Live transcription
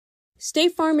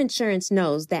State Farm Insurance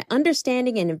knows that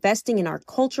understanding and investing in our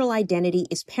cultural identity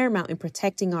is paramount in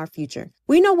protecting our future.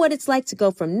 We know what it's like to go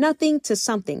from nothing to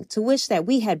something, to wish that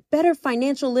we had better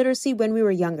financial literacy when we were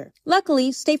younger.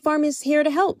 Luckily, State Farm is here to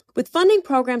help with funding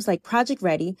programs like Project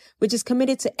Ready, which is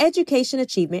committed to education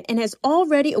achievement and has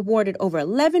already awarded over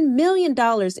 $11 million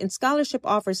in scholarship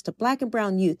offers to Black and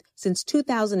brown youth since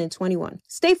 2021.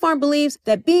 State Farm believes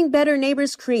that being better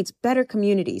neighbors creates better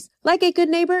communities. Like a good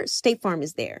neighbor, State Farm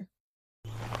is there.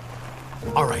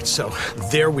 All right, so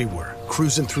there we were,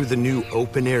 cruising through the new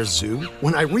open-air zoo,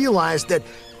 when I realized that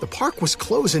the park was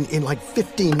closing in like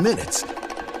 15 minutes.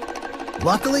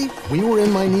 Luckily, we were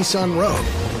in my Nissan Rogue.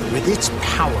 With its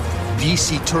powerful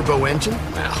VC turbo engine,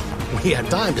 well, we had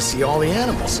time to see all the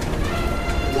animals.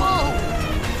 Whoa!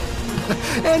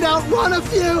 And outrun a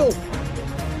few!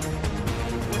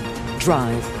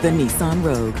 Drive the Nissan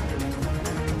Rogue.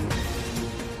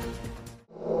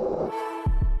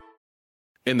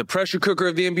 In the pressure cooker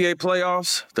of the NBA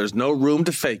playoffs, there's no room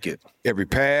to fake it. Every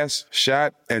pass,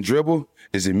 shot, and dribble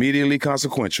is immediately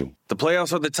consequential. The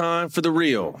playoffs are the time for the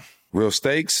real. Real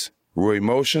stakes, real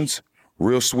emotions,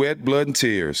 real sweat, blood, and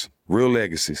tears, real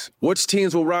legacies. Which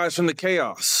teams will rise from the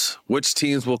chaos? Which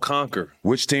teams will conquer?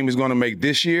 Which team is going to make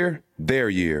this year their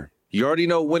year? You already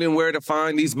know when and where to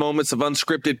find these moments of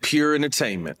unscripted, pure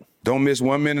entertainment. Don't miss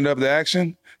 1 minute of the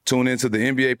action. Tune into the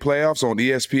NBA playoffs on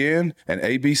ESPN and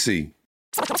ABC.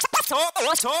 Talk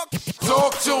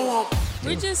to him.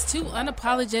 We're just two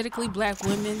unapologetically black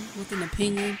women with an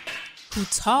opinion who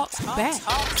talk back.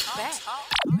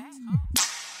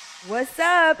 What's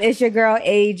up? It's your girl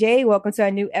AJ. Welcome to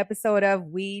a new episode of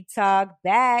We Talk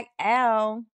Back.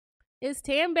 Al. It's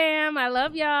Tam Bam. I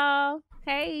love y'all.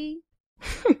 Hey.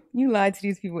 You lie to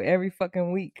these people every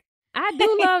fucking week. I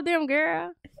do love them,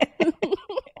 girl.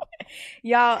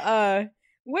 Y'all,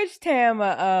 wish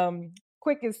Tam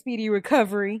quick and speedy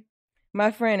recovery. My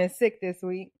friend is sick this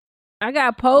week. I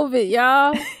got COVID,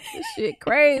 y'all. This shit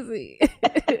crazy.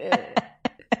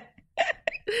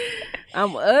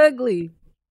 I'm ugly.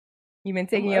 You been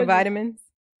taking your vitamins?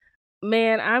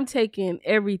 Man, I'm taking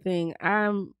everything.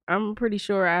 I'm pretty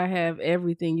sure I have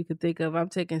everything you could think of. I'm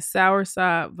taking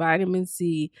soursop, vitamin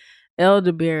C,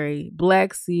 elderberry,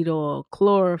 black seed oil,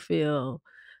 chlorophyll,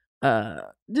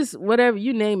 just whatever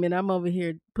you name it. I'm over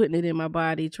here putting it in my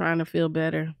body, trying to feel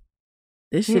better.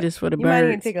 This shit is for the birds. You might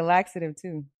even take a laxative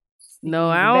too. No,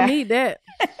 I don't need that.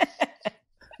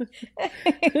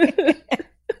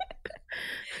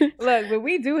 Look, but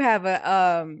we do have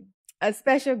a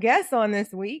special guest on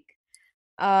this week.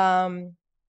 God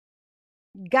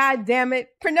damn it.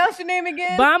 Pronounce your name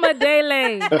again. Bama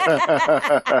Dele.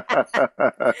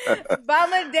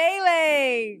 Bama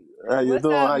Dele. How you What's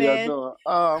doing? up, How man? y'all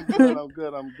doing?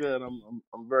 I'm good.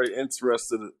 I'm very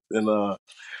interested in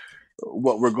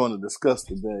what we're going to discuss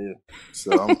today.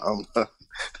 So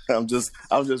I'm just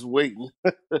waiting.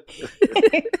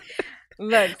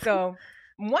 Look, so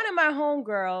one of my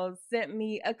homegirls sent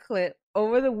me a clip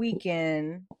over the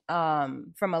weekend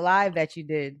from a live that you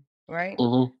did, right?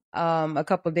 Mm-hmm. A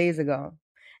couple of days ago.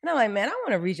 And I'm like, man, I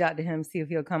want to reach out to him, see if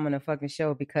he'll come on the fucking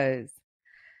show, because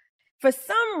for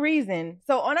some reason,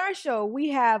 so on our show, we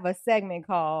have a segment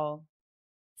called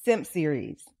Simp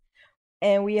Series.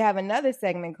 And we have another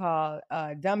segment called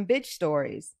Dumb Bitch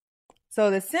Stories. So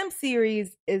the Simp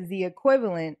Series is the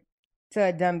equivalent to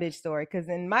a dumb bitch story, because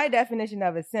in my definition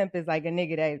of a simp is like a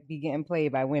nigga that be getting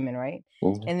played by women, right?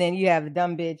 Mm-hmm. And then you have the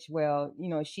dumb bitch, well, you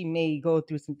know, she may go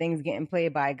through some things getting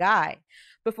played by a guy.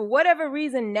 But for whatever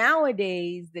reason,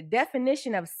 nowadays, the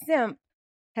definition of simp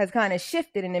has kind of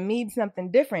shifted and it means something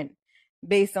different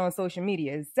based on social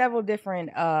media. There's several different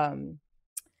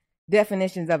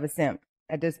definitions of a simp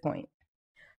at this point.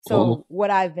 So what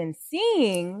I've been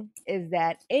seeing is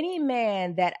that any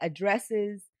man that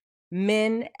addresses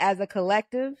men as a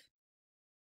collective,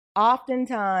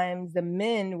 oftentimes the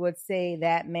men would say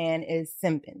that man is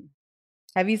simping.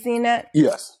 Have you seen that?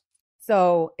 Yes.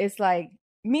 So it's like,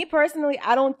 me personally,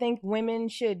 I don't think women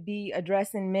should be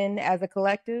addressing men as a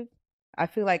collective. I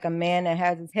feel like a man that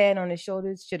has his head on his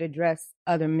shoulders should address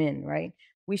other men, right?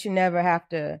 We should never have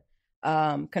to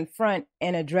confront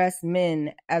and address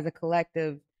men as a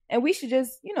collective. And we should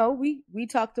just, you know, we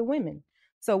talk to women.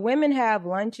 So women have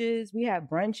lunches, we have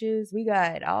brunches, we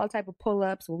got all type of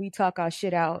pull-ups where we talk our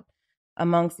shit out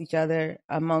amongst each other,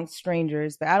 amongst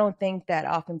strangers. But I don't think that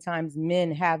oftentimes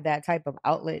men have that type of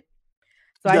outlet.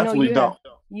 So Definitely I know you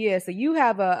don't. So you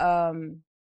have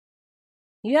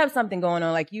you have something going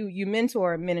on, like you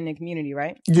mentor men in the community,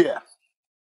 right? Yeah.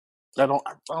 I don't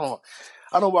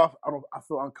know why I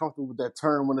feel uncomfortable with that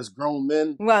term when it's grown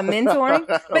men. Well, mentoring,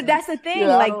 but that's the thing.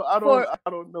 Yeah, like I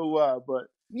don't know why, but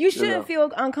you shouldn't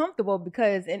feel uncomfortable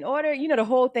because in order, the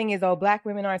whole thing is, black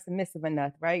women aren't submissive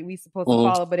enough, right? We supposed to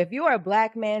follow. But if you are a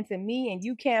black man to me and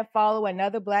you can't follow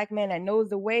another black man that knows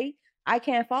the way, I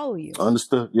can't follow you.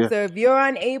 Understood. Yeah. So if you're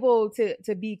unable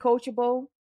to be coachable,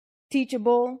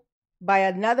 teachable by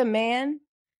another man,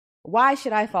 why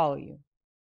should I follow you?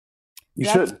 You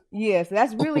shouldn't. Yeah, so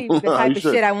that's really the type of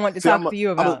shit I want to talk to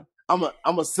you about.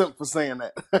 I'm a simp for saying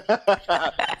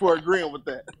that, for agreeing with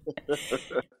that.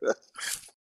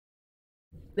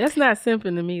 That's not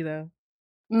simping to me, though.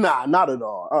 Nah, not at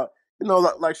all.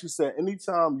 Like she said,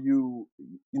 anytime you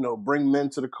bring men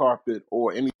to the carpet,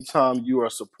 or anytime you are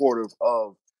supportive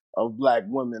of black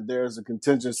women, there's a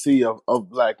contingency of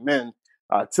black men,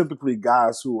 typically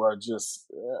guys who are just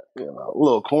a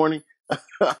little corny.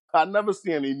 I never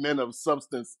see any men of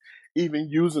substance even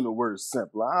using the word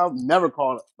simp. I've never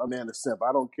called a man a simp.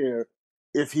 I don't care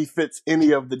if he fits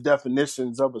any of the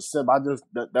definitions of a simp.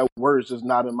 That word is just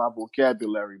not in my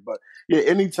vocabulary. But yeah,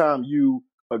 anytime you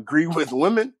agree with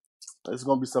women, there's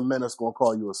going to be some men that's going to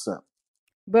call you a simp.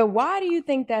 But why do you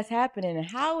think that's happening? And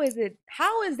how is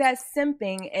that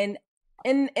simping? And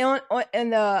in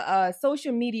the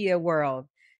social media world,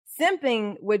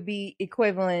 simping would be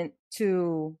equivalent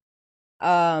to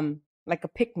like a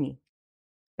pick-me.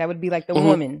 That would be like the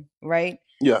woman, right?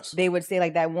 Yes. They would say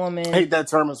like that woman. I hate that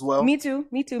term as well. Me too.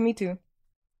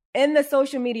 In the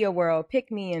social media world,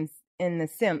 pick-me and the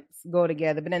simps go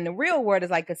together. But in the real world,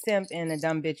 it's like a simp and a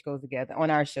dumb bitch goes together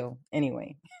on our show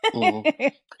anyway.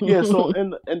 Yeah, so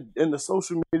in the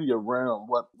social media realm,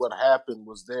 what happened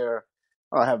was there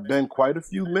have been quite a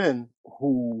few men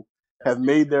who have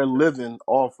made their living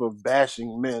off of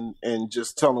bashing men and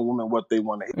just telling women what they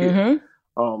want to hear.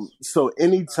 So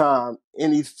anytime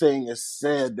anything is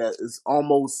said that is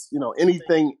almost,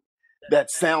 anything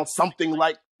that sounds something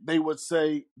like they would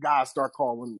say, guys start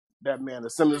calling that man a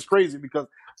simp. It's crazy because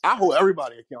I hold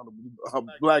everybody accountable,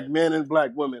 black men and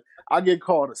black women. I get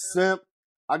called a simp.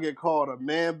 I get called a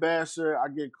man basher. I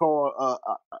get called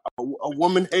a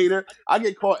woman hater. I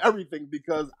get called everything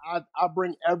because I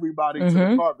bring everybody to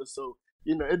the carpet. So,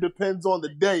 it depends on the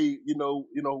day,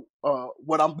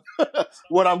 what I'm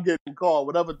what I'm getting called,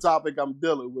 whatever topic I'm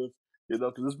dealing with,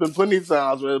 because there's been plenty of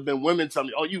times where there's been women telling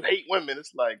me, oh, you hate women.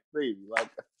 It's like, baby,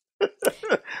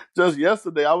 just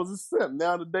yesterday I was a simp.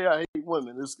 Now today I hate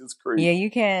women. It's crazy. Yeah, you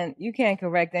can't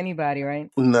correct anybody, right?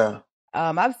 No.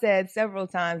 I've said several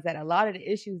times that a lot of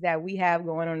the issues that we have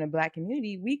going on in the black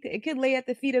community, it could lay at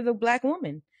the feet of the black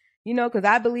woman, because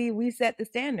I believe we set the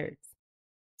standards.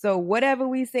 So whatever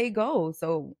we say goes.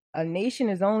 So a nation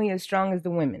is only as strong as the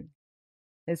women,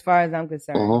 as far as I'm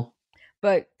concerned.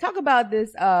 But talk about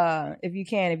this, if you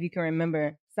can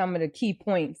remember some of the key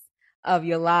points of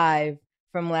your live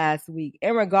from last week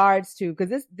in regards to,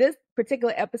 because this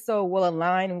particular episode will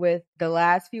align with the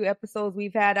last few episodes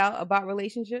we've had out about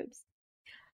relationships.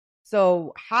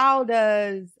 So how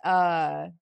does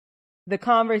the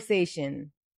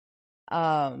conversation,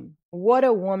 what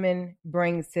a woman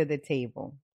brings to the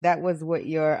table? That was what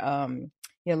your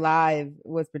live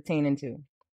was pertaining to.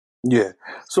 Yeah.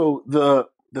 So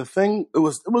the thing, it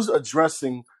was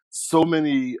addressing so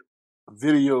many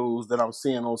videos that I'm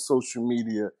seeing on social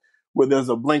media where there's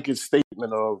a blanket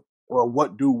statement of, well,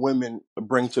 what do women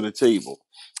bring to the table?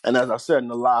 And as I said in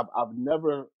the live, I've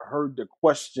never heard the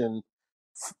question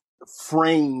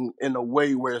framed in a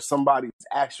way where somebody's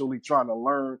actually trying to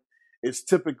learn. It's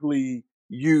typically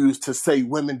used to say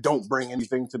women don't bring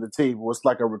anything to the table. It's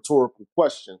like a rhetorical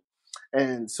question.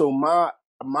 And so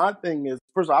my thing is,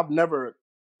 first of all, I've never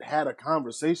had a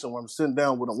conversation where I'm sitting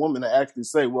down with a woman to actually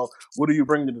say, well, what do you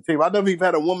bring to the table? I've never even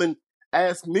had a woman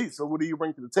ask me, so what do you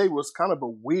bring to the table? It's kind of a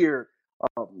weird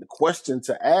question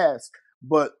to ask,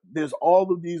 but there's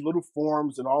all of these little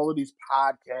forums and all of these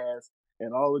podcasts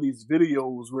and all of these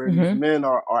videos where these men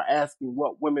are asking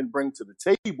what women bring to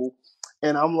the table.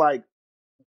 And I'm like,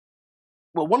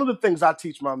 well, one of the things I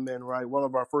teach my men, right, one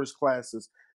of our first classes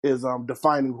is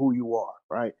defining who you are,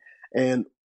 right? And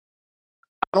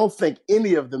I don't think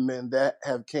any of the men that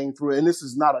have came through, and this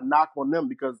is not a knock on them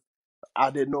because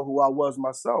I didn't know who I was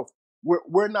myself.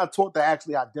 We're not taught to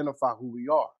actually identify who we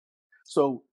are.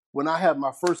 So when I had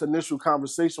my first initial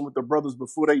conversation with the brothers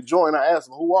before they joined, I asked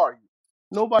them, who are you?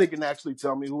 Nobody can actually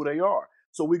tell me who they are.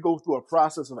 So we go through a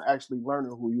process of actually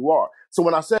learning who you are. So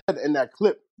when I said in that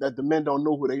clip that the men don't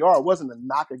know who they are, it wasn't a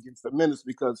knock against the men. It's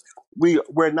because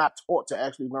we're not taught to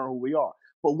actually learn who we are.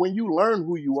 But when you learn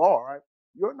who you are, right,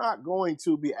 you're not going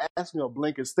to be asking a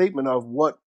blanket statement of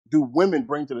what do women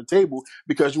bring to the table,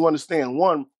 because you understand,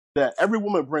 one, that every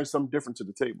woman brings something different to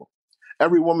the table.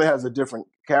 Every woman has a different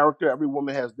character. Every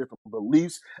woman has different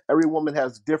beliefs. Every woman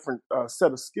has different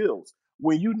set of skills.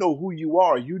 when you know who you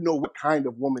are, you know what kind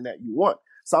of woman that you want.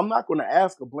 So I'm not going to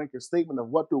ask a blanket statement of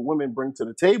what do women bring to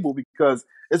the table, because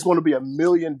it's going to be a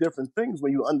million different things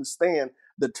when you understand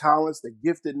the talents, the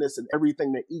giftedness, and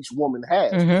everything that each woman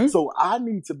has. Mm-hmm. So I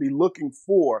need to be looking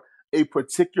for a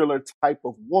particular type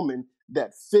of woman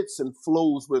that fits and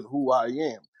flows with who I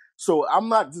am. So I'm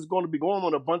not just going to be going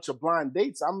on a bunch of blind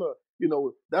dates.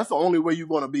 That's the only way you're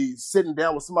going to be sitting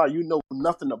down with somebody you know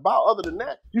nothing about. Other than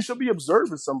that, you should be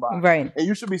observing somebody. Right. And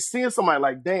you should be seeing somebody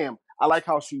like, damn, I like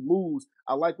how she moves.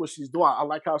 I like what she's doing. I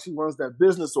like how she runs that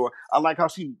business, or I like how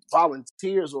she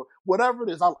volunteers, or whatever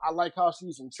it is. I like how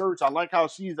she's in church. I like how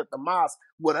she's at the mosque.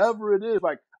 Whatever it is,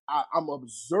 like I'm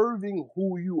observing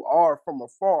who you are from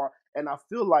afar, and I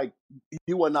feel like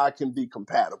you and I can be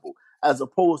compatible, as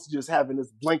opposed to just having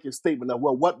this blanket statement of,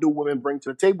 well, what do women bring to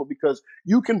the table? Because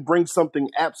you can bring something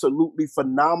absolutely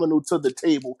phenomenal to the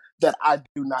table that I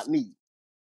do not need,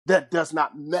 that does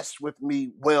not mesh with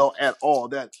me well at all,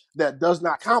 that does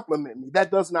not compliment me.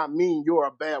 That does not mean you're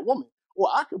a bad woman. Or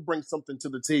I could bring something to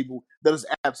the table that is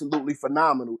absolutely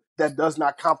phenomenal that does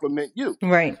not compliment you.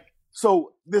 Right.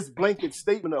 So this blanket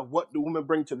statement of what do women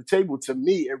bring to the table, to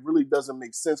me, it really doesn't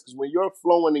make sense, because when you're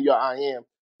flowing in your I am,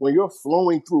 when you're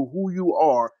flowing through who you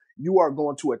are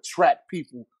going to attract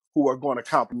people who are going to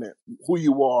compliment who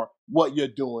you are, what you're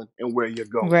doing, and where you're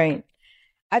going. Right.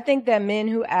 I think that men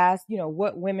who ask,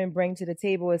 what women bring to the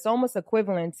table, it's almost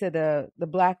equivalent to the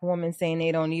black woman saying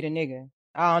they don't need a nigga.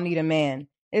 I don't need a man.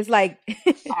 It's like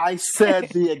I said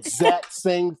the exact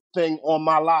same thing on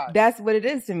my live. That's what it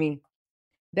is to me.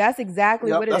 That's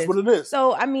exactly what it is. That's what it is.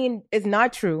 So, I mean, it's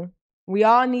not true. We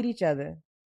all need each other.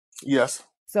 Yes.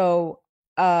 So,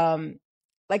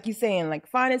 like you're saying, like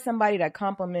finding somebody that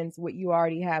complements what you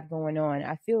already have going on.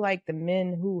 I feel like the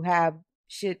men who have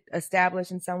shit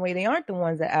established in some way, they aren't the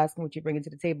ones that ask what you're bringing to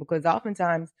the table, because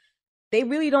oftentimes they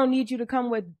really don't need you to come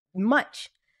with much.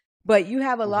 But you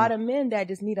have a lot of men that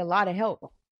just need a lot of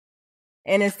help.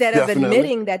 And instead of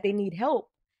admitting that they need help,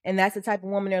 and that's the type of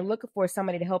woman they're looking for,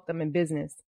 somebody to help them in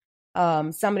business,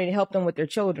 somebody to help them with their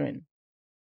children.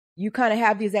 You kind of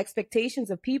have these expectations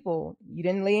of people. You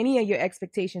didn't lay any of your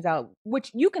expectations out,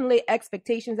 which you can lay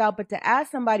expectations out, but to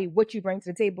ask somebody what you bring to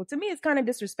the table, to me, it's kind of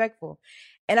disrespectful.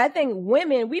 And I think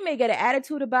women, we may get an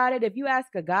attitude about it. If you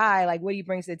ask a guy, like, what he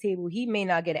brings to the table, he may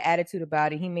not get an attitude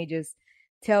about it. He may just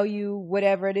tell you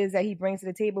whatever it is that he brings to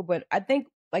the table. But I think,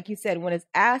 like you said, when it's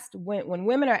asked, when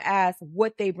women are asked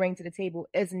what they bring to the table,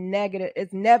 it's negative.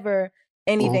 It's never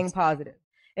anything positive.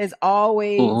 It's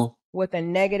always with a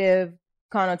negative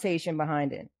connotation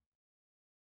behind it.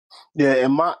 Yeah,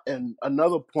 and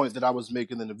another point that I was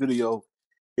making in the video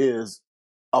is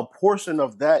a portion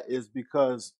of that is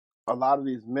because a lot of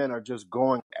these men are just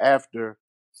going after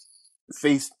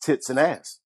face, tits, and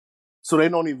ass. So they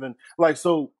don't even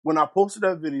so when I posted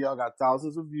that video, I got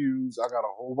thousands of views. I got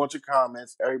a whole bunch of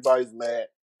comments. Everybody's mad.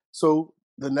 So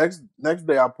the next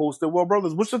day I posted, well,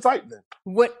 brothers, what's your type then?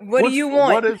 What do you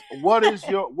want? What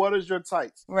is your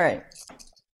type? Right.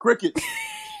 Crickets.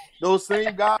 Those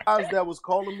same guys that was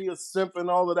calling me a simp and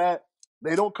all of that,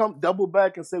 they don't come double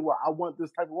back and say, well, I want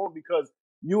this type of woman, because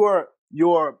you're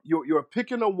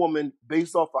picking a woman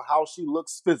based off of how she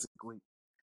looks physically.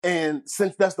 And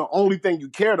since that's the only thing you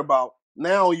cared about,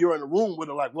 now you're in a room with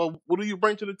her like, well, what do you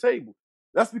bring to the table?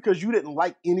 That's because you didn't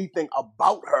like anything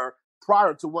about her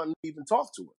prior to wanting to even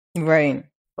talk to her. Right.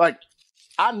 Like,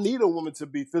 I need a woman to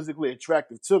be physically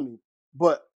attractive to me,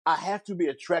 but I have to be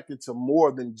attracted to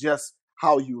more than just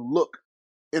how you look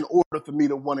in order for me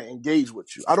to want to engage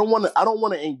with you. I don't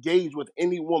want to engage with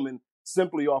any woman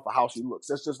simply off of how she looks.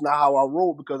 That's just not how I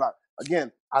roll, because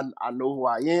I know who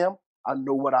I am, I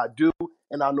know what I do,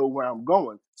 and I know where I'm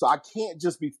going. So I can't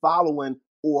just be following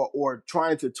or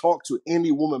trying to talk to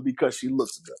any woman because she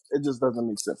looks good. It just doesn't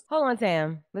make sense. Hold on,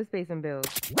 Tam. Let's pay some bills.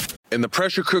 In the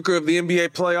pressure cooker of the NBA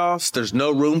playoffs, there's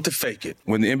no room to fake it.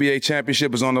 When the NBA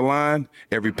championship is on the line,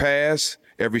 every pass,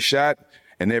 every shot,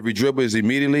 and every dribble is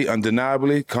immediately,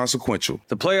 undeniably consequential.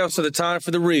 The playoffs are the time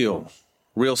for the real.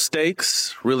 Real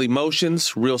stakes, real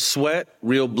emotions, real sweat,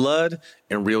 real blood,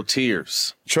 and real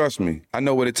tears. Trust me, I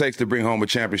know what it takes to bring home a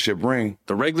championship ring.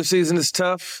 The regular season is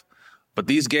tough, but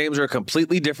these games are a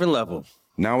completely different level.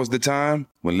 Now is the time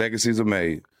when legacies are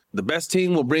made. The best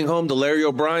team will bring home the Larry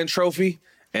O'Brien Trophy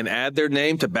and add their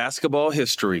name to basketball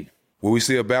history. Will we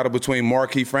see a battle between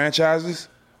marquee franchises,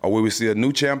 or will we see a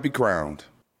new champ be crowned?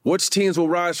 Which teams will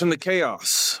rise from the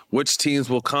chaos? Which teams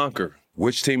will conquer?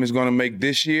 Which team is going to make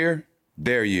this year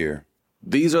their year?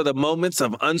 These are the moments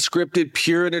of unscripted,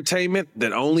 pure entertainment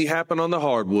that only happen on the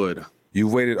hardwood.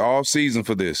 You've waited all season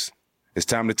for this. It's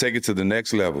time to take it to the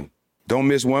next level. Don't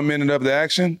miss 1 minute of the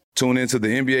action. Tune into the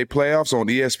NBA playoffs on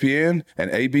ESPN and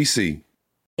ABC.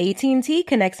 AT&T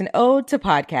connects an ode to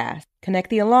podcast. Connect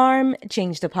the alarm,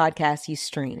 change the podcast you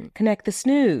stream. Connect the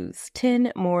snooze,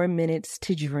 10 more minutes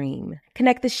to dream.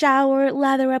 Connect the shower,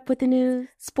 lather up with the news,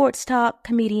 sports talk,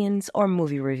 comedians, or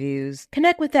movie reviews.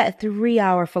 Connect with that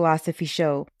 3-hour philosophy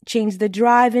show. Change the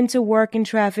drive into work and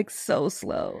traffic so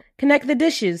slow. Connect the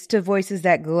dishes to voices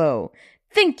that glow.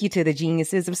 Thank you to the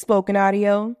geniuses of spoken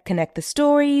audio. Connect the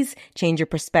stories, change your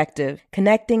perspective.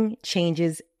 Connecting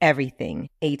changes everything.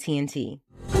 AT&T.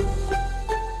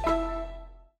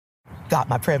 Got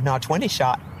my Prevnar 20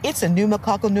 shot. It's a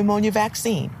pneumococcal pneumonia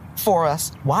vaccine. For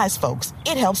us, wise folks,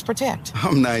 it helps protect.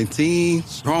 I'm 19,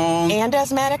 strong. And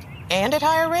asthmatic, and at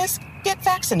higher risk. Get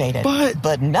vaccinated.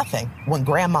 But nothing when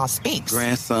grandma speaks.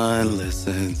 Grandson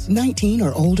listens. 19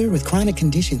 or older with chronic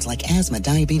conditions like asthma,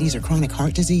 diabetes, or chronic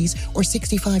heart disease, or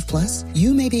 65 plus,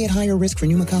 you may be at higher risk for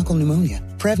pneumococcal pneumonia.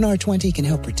 Prevnar 20 can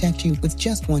help protect you with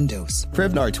just one dose.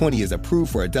 Prevnar 20 is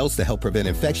approved for adults to help prevent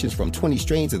infections from 20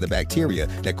 strains of the bacteria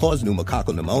that cause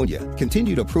pneumococcal pneumonia.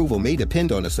 Continued approval may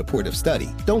depend on a supportive study.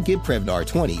 Don't get Prevnar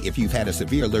 20 if you've had a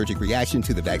severe allergic reaction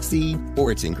to the vaccine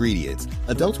or its ingredients.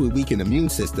 Adults with weakened immune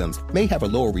systems may have a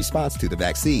lower response to the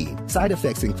vaccine. Side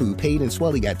effects include pain and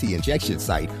swelling at the injection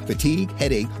site, fatigue,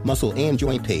 headache, muscle, and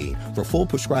joint pain. For full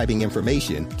prescribing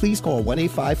information, please call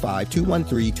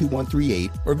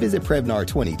 1-855-213-2138 or visit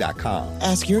Prevnar20.com.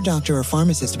 Ask your doctor or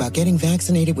pharmacist about getting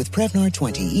vaccinated with Prevnar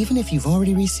 20, even if you've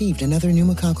already received another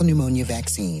pneumococcal pneumonia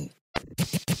vaccine.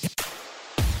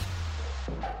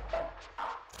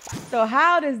 So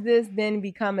how does this then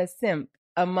become a simp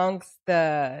amongst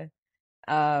the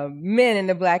men in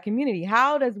the Black community?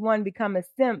 How does one become a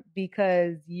simp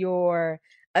because you're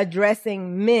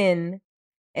addressing men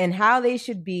and how they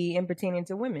should be in pertaining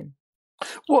to women?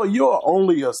 Well, you're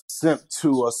only a simp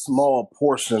to a small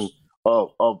portion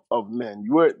of men.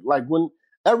 You're like, when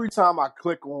every time I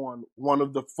click on one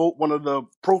of the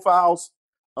profiles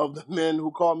of the men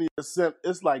who call me a simp,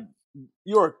 it's like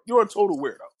you're a total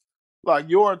weirdo. Like,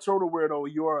 you're a total weirdo.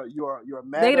 You're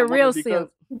mad. They at the women real because,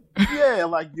 simp. yeah,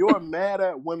 like, you're mad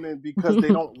at women because they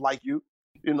don't like you.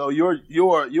 You know, you're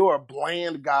a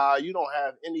bland guy. You don't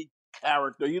have any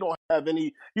character. You don't have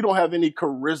any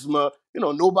charisma. You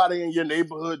know, nobody in your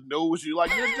neighborhood knows you.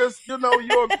 Like, you're just, you're a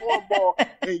cornball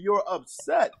and you're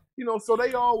upset. You know, so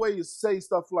they always say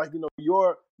stuff like,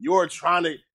 you're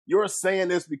saying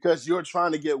this because you're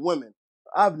trying to get women.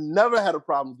 I've never had a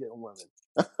problem getting women.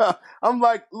 I'm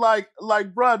like,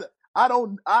 brother,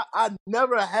 I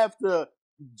never have to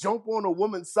jump on a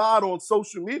woman's side on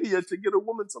social media to get a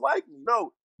woman to like me.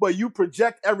 No, but you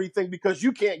project everything because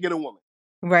you can't get a woman.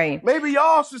 Right. Maybe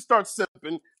y'all should start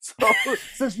simping. So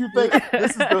since you think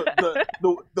this is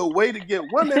the way to get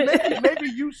women, maybe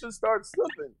you should start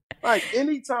simping. Like,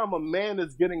 anytime a man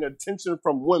is getting attention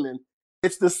from women,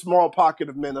 it's this small pocket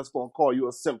of men that's going to call you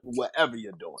a simp for whatever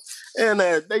you're doing. And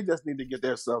they just need to get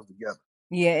themselves together.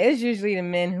 Yeah, it's usually the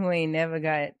men who ain't never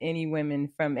got any women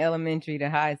from elementary to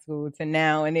high school to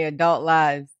now in their adult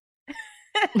lives.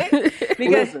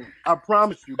 Listen, I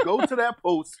promise you, go to that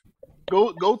post,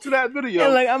 go to that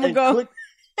video, and, I'm gonna go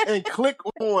click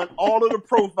on all of the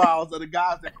profiles of the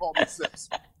guys that call me simps.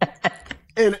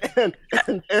 And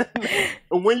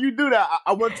when you do that,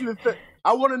 I want you to think.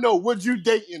 I want to know, would you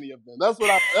date any of them? That's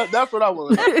what I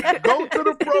want to know. Go to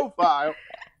the profile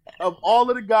of all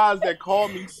of the guys that call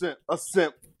me a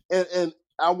simp, and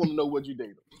I want to know, would you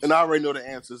date them? And I already know the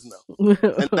answer is no.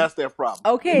 And that's their problem.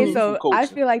 Okay, so I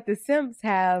feel like the simps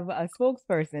have a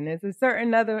spokesperson. It's a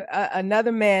certain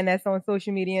another man that's on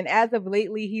social media, and as of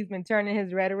lately, he's been turning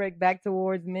his rhetoric back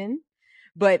towards men.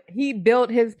 But he built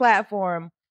his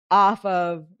platform off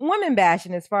of women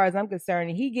bashing, as far as I'm concerned.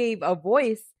 And he gave a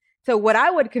voice to what I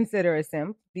would consider a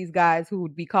simp, these guys who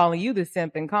would be calling you the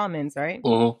simp in comments, right?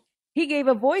 Uh-huh. He gave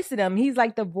a voice to them. He's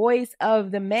like the voice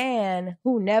of the man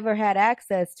who never had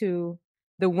access to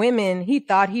the women he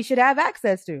thought he should have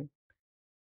access to.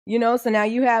 You know, so now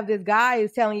you have this guy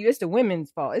who's telling you it's the women's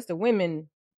fault. It's the women's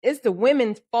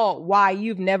fault why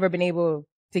you've never been able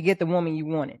to get the woman you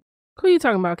wanted. Who are you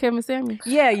talking about? Kevin Samuels?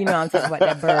 Yeah, you know I'm talking about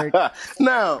that bird.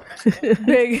 Now,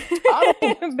 big I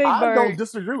bird. don't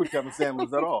disagree with Kevin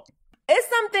Samuels at all. It's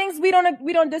some things we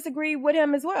don't disagree with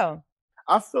him as well.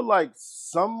 I feel like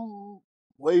some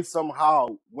way,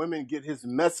 somehow, women get his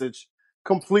message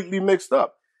completely mixed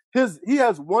up. He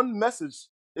has one message,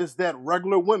 is that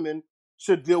regular women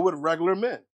should deal with regular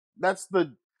men. That's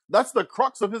the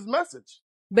crux of his message.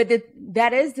 But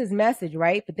that is his message,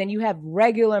 right? But then you have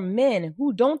regular men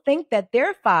who don't think that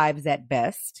they're fives at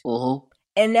best. Uh-huh.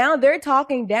 And now they're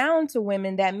talking down to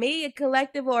women that may a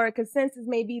collective or a consensus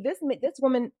may be this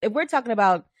woman. If we're talking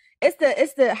about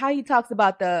it's the how he talks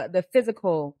about the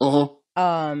physical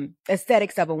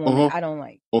aesthetics of a woman. I don't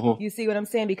like. You see what I'm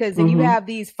saying? Because then you have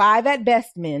these 5 at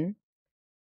best men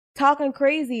talking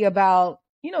crazy about.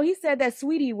 He said that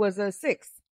Sweetie was a 6.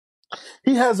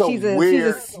 He has a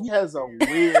weird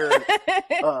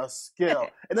scale,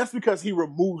 and that's because he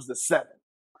removes the 7.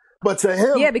 But to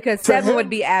him, because 7 would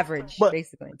be average,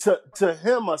 basically. To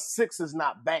him, a 6 is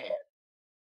not bad.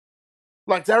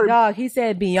 Like to dog, he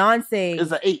said Beyonce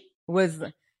is an 8.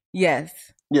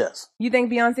 Yes. You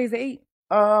think Beyonce's an 8?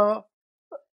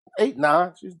 8,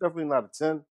 9. She's definitely not a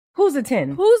 10. Who's a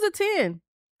 10?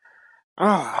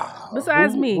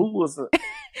 Besides me. Who was a...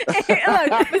 Look,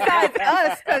 besides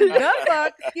us, because the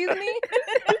fuck, excuse me.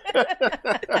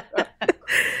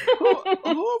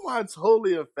 who am I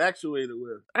totally infatuated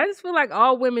with? I just feel like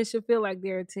all women should feel like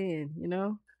they're a 10,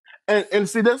 And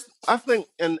see, that's I think,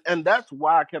 and that's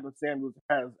why Kevin Samuels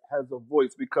has a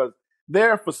voice, because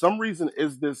there, for some reason,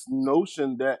 is this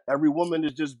notion that every woman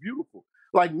is just beautiful.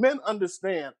 Like, men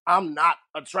understand I'm not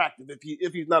attractive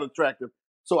if he's not attractive.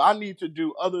 So I need to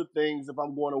do other things if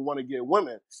I'm going to want to get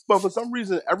women. But for some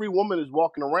reason, every woman is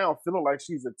walking around feeling like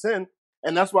she's a 10.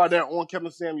 And that's why they're on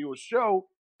Kevin Samuels' show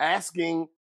asking,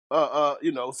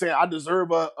 saying I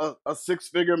deserve a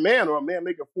 6-figure man, or a man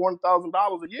making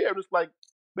 $400,000 a year. And it's like,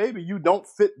 baby, you don't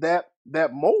fit that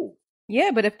mold. Yeah,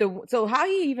 but so how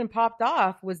he even popped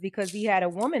off was because he had a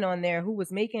woman on there who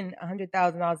was making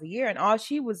 $100,000 a year, and all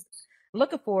she was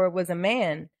looking for was a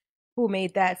man who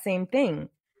made that same thing.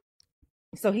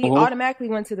 So he automatically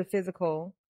went to the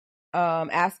physical,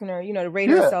 asking her, to rate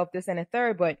herself this and a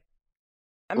third. But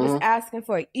I'm just asking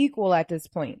for an equal at this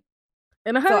point.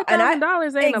 And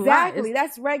 $100,000 ain't a lot. Exactly,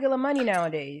 that's regular money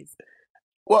nowadays.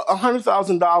 Well,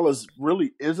 $100,000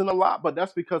 really isn't a lot, but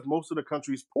that's because most of the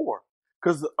country's poor.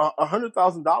 Because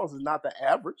 $100,000 is not the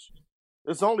average.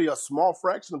 It's only a small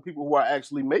fraction of people who are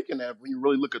actually making that when you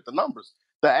really look at the numbers.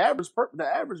 The average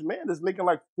man is making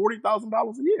like $40,000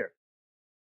 a year.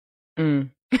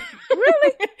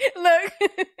 Really? Look,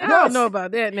 I don't know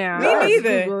about that now. Me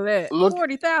neither. Google that.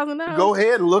 $40,000. Go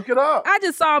ahead and look it up. I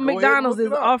just saw McDonald's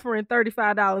is offering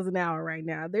 $35 an hour right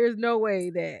now. There's no way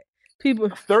that people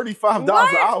 $35 an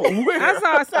hour. Where? I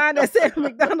saw a sign that said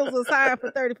McDonald's was hiring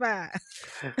for $35.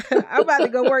 I'm about to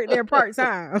go work there part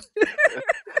time.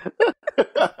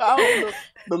 I don't know.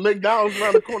 The McDonald's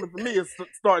around the corner for me is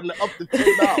starting to up to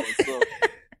 $10. So.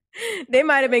 They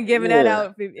might have been giving that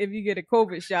out if you get a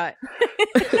COVID shot.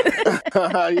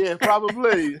 Yeah,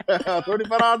 probably.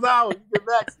 $35 an hour, you get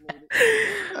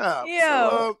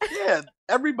vaccinated.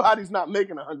 Everybody's not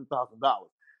making $100,000.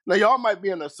 Now, y'all might be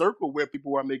in a circle where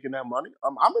people are making that money.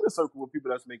 I'm in a circle with people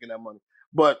that's making that money.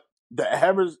 But the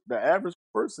average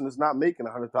person is not making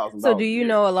 $100,000. So do you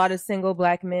know a lot of single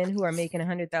black men who are making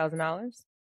 $100,000?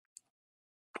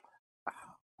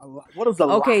 What is a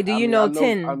lot? Okay, do you know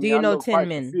 10? Do you know 10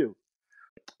 men?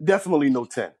 Definitely know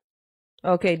 10.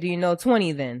 Okay, do you know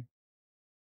 20 then?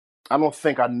 I don't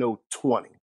think I know 20.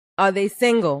 Are they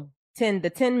single? The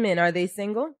 10 men, are they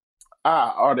single?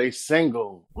 Are they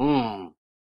single?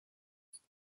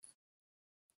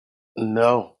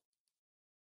 No.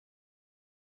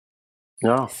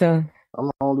 So I'm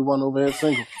the only one over here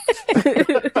single.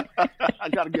 I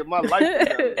gotta get my life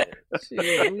together.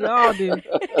 Shit, we all do.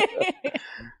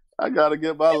 I gotta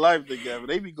get my life together.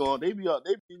 They be going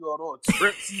on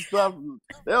trips and stuff.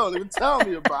 They don't even tell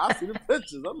me about. I see the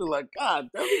pictures. I'm like, God,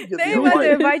 they about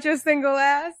to invite your single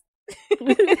ass.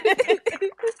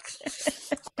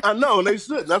 I know, and they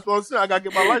should. That's what I'm saying. I gotta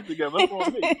get my life together. That's what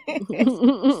I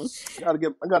mean. I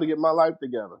gotta get my life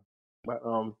together. But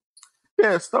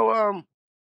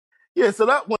so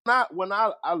that when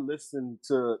I listen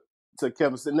to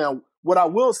Kevin Samuels, now what I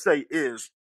will say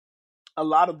is a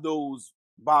lot of those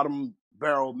bottom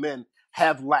barrel men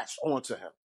have latched onto him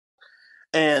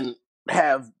and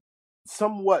have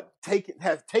somewhat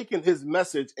taken his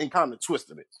message and kind of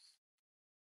twisted it.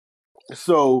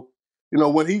 So,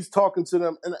 when he's talking to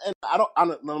them, and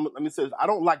let me say this, I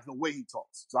don't like the way he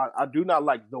talks. So I do not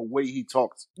like the way he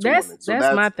talks to women. So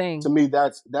that's my thing. To me,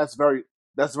 that's very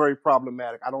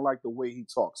problematic. I don't like the way he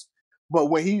talks. But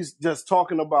when he's just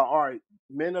talking about, all right,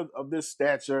 men of this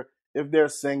stature, if they're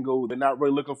single, they're not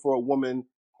really looking for a woman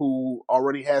who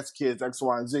already has kids, X,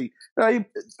 Y, and Z. Now,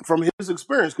 from his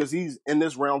experience, because he's in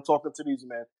this realm talking to these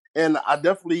men, and I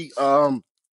definitely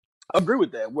agree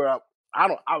with that. Where I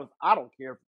don't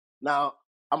care. Now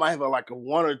I might have a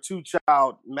 1 or 2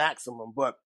 child maximum,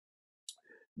 but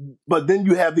then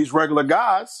you have these regular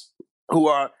guys who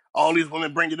are all these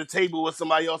women bring to the table with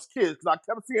somebody else's kids. Because I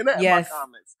kept seeing that in my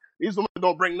comments. These women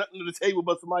don't bring nothing to the table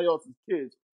but somebody else's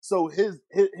kids. So his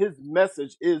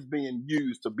message is being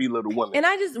used to belittle women.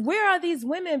 And where are these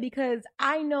women? Because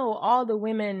I know all the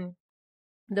women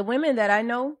that I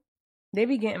know, they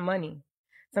be getting money.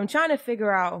 So I'm trying to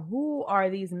figure out, who are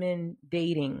these men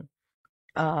dating?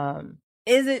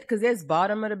 Is it because there's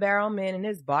bottom of the barrel men and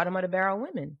there's bottom of the barrel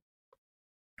women?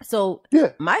 So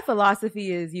my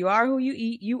philosophy is, you are who you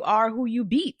eat, you are who you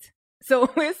beat. So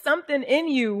there's something in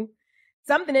you,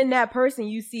 something in that person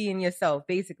you see in yourself,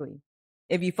 basically,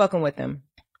 if you fucking with them.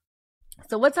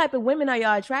 So what type of women are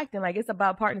y'all attracting? Like, it's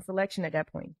about partner selection at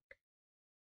that point.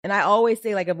 And I always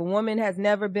say, like, if a woman has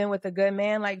never been with a good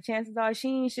man, like, chances are she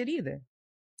ain't shit either.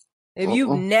 If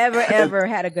you've never, ever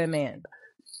had a good man.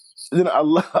 You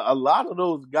know, a lot of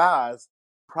those guys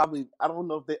probably, I don't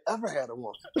know if they ever had a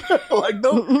woman. Like,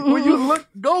 when you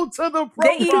go to the profile.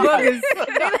 They eat boogers.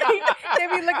 They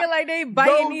be looking like they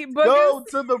bite and eat boogers. Go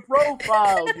to the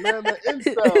profiles, man, the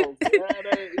incels.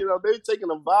 Man, they're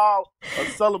taking a vow of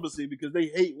celibacy because they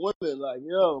hate women. Like,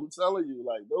 yo, I'm telling you,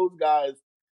 like, those guys,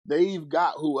 they've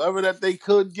got whoever that they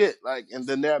could get, like, and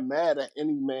then they're mad at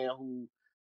any man who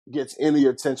gets any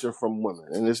attention from women.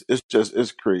 And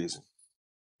it's crazy.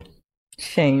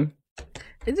 Shame.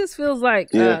 It just feels like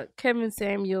Kevin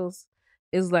Samuels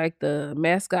is like the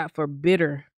mascot for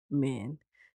bitter men.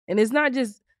 And it's not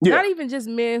even just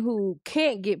men who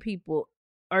can't get people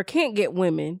or can't get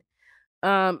women.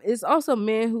 It's also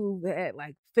men who had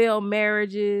like failed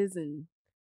marriages and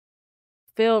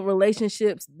failed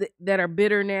relationships that are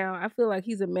bitter now. I feel like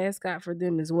he's a mascot for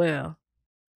them as well.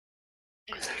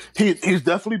 He's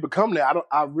definitely become that.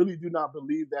 I really do not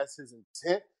believe that's his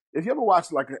intent. If you ever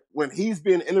watch, like, when he's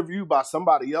being interviewed by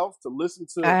somebody else to listen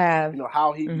to,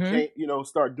 how he became,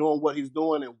 start doing what he's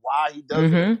doing and why he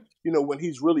does it, when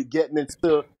he's really getting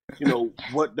into,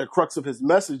 what the crux of his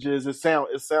message is, it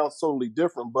sounds totally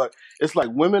different. But it's like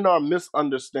women are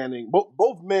misunderstanding,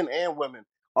 both men and women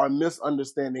are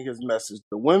misunderstanding his message.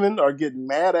 The women are getting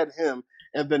mad at him,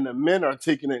 and then the men are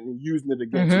taking it and using it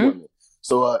against women.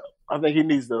 So I think he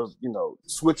needs to,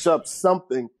 switch up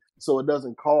something so it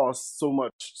doesn't cause so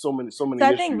many So issues.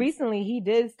 I think recently he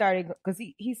did start, because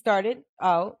he started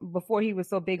out, before he was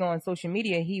so big on social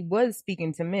media, he was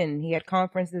speaking to men. He had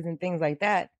conferences and things like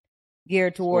that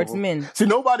geared towards men. See,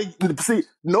 nobody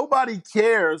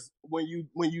cares when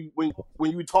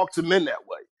you talk to men that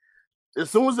way. As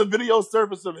soon as the video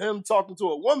surfaces of him talking to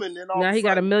a woman, then now he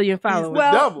got 1 million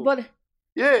followers.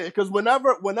 Yeah, because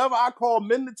whenever I call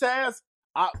men to task,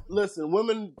 listen,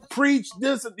 women preach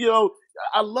this,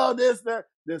 I love this, that.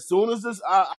 As soon as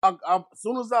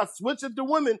I switch it to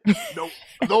women,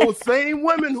 those same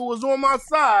women who was on my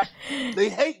side, they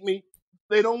hate me.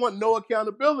 They don't want no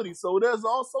accountability. So that's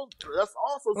also.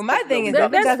 Well, my thing is,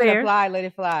 if it doesn't apply, let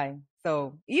it fly.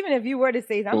 So even if you were to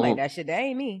say something like that shit, that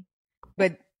ain't me.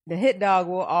 But the hit dog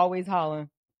will always holler,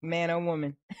 man or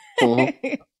woman.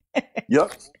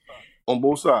 Yep, on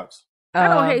both sides. I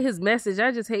don't hate his message.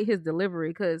 I just hate his delivery,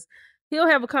 because he'll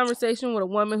have a conversation with a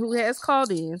woman who has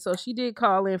called in. So she did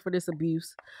call in for this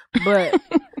abuse. But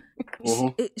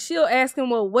she'll ask him,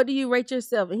 well, what do you rate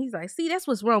yourself? And he's like, see, that's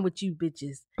what's wrong with you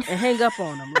bitches. And hang up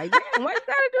on them. Like, damn, why you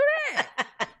gotta do that?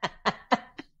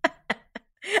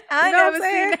 I never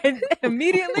seen that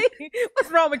immediately.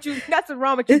 What's wrong with you? That's what's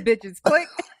wrong with you bitches. Click.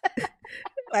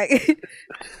 Like,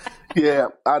 yeah,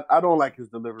 I don't like his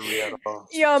delivery at all.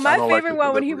 Yo, my favorite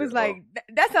one when he was like,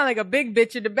 that sounds like a big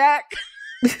bitch in the back.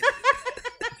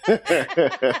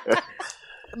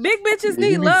 Big bitches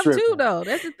need love too, though.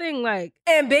 That's the thing. Like,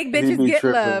 and big bitches get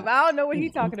love. I don't know what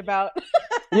he's talking about.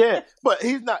 Yeah, but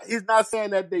he's not saying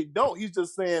that they don't. He's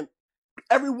just saying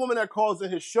every woman that calls in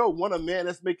his show want a man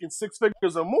that's making 6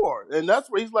 figures or more, and that's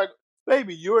where he's like,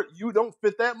 baby, you don't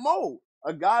fit that mold.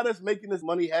 A guy that's making this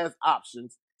money has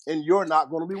options, and you're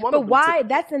not going to be one of them. But why?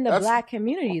 That's in the Black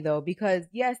community, though, because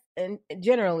yes, and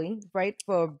generally, right,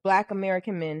 for Black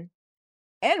American men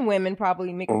and women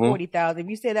probably making 40,000. If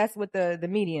you say that's what the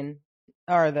median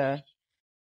or I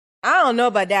don't know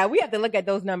about that. We have to look at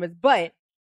those numbers, but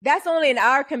that's only in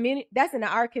our community. That's in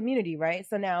our community, right?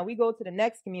 So now we go to the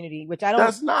next community, which I don't.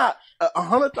 That's not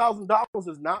 $100,000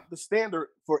 is not the standard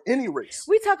for any race.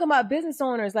 We talking about business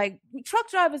owners, like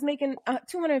truck drivers making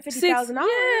 $250,000.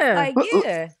 Yeah, like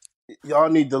yeah. Y'all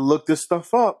need to look this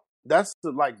stuff up. That's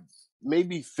like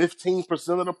maybe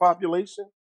 15% of the population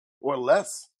or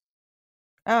less.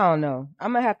 I don't know.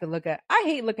 I'm gonna have to look at. I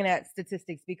hate looking at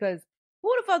statistics because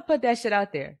who the fuck put that shit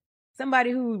out there? Somebody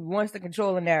who wants to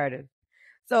control a narrative.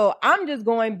 So I'm just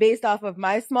going based off of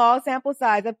my small sample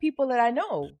size of people that I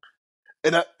know.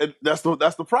 And that's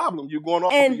the problem. You're going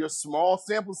off of your small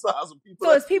sample size of people.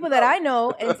 So it's people that I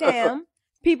know, and Tam,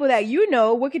 people that you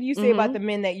know. What could you say about the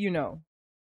men that you know?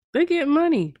 They get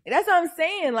money. That's what I'm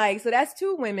saying. Like, so that's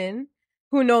two women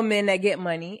who know men that get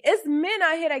money. It's men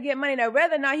out here that get money. Now,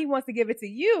 whether or not he wants to give it to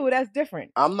you, that's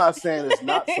different. I'm not saying it's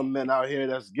not some men out here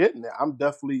that's getting it. I'm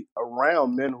definitely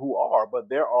around men who are, but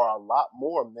there are a lot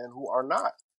more men who are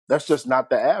not. That's just not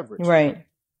the average. Right.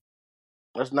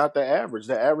 That's not the average.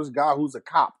 The average guy who's a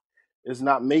cop is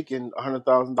not making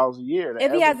 $100,000 a year.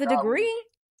 If he has a degree,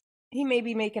 he may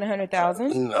be making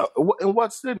 $100,000. No. In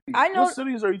what city? I know. What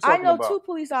cities are you talking about? I know 2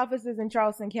 police officers in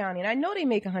Charleston County, and I know they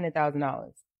make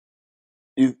 $100,000.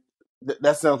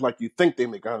 That sounds like you think they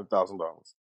make $100,000.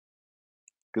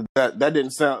 Because that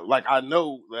didn't sound like I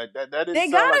know that didn't. They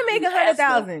sound gotta like make you asked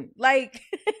them. $100,000. Like,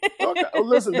 Okay. Well,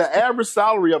 listen, the average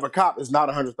salary of a cop is not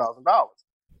 $100,000.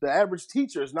 The average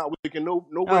teacher is not making nowhere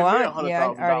near $100,000. Yeah, I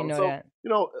already know so that.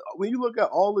 when you look at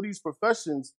all of these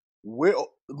professions,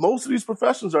 most of these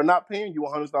professions are not paying you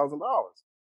 $100,000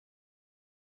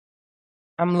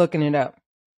 I'm looking it up.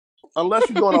 unless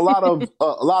you're doing a lot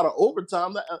of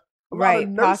overtime.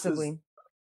 Possibly.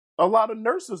 A lot of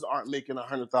nurses aren't making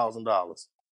 $100,000.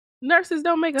 Nurses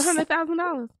don't make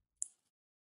 $100,000.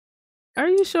 Are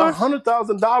you sure?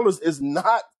 $100,000 is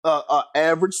not an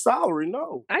average salary.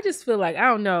 No. I just feel like, I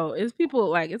don't know. It's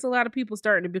a lot of people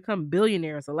starting to become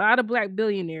billionaires. A lot of black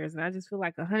billionaires, and I just feel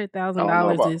like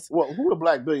 $100,000 is. Well, who are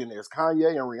black billionaires? Kanye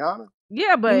and Rihanna.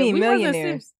 Yeah, but You mean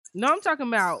millionaires? No, I'm talking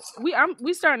about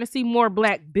we starting to see more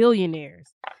black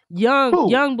billionaires,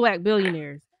 young black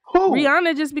billionaires. Who?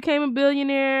 Rihanna just became a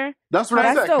billionaire. That's what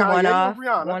I said. Still Kanye one and off.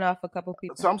 Rihanna. One off a couple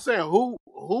people. So I'm saying who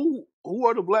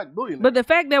are the black billionaires? But the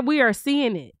fact that we are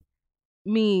seeing it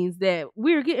means that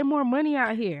we're getting more money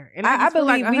out here. And I just feel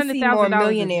believe like we see more $100,000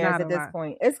 millionaires is at not a this lot.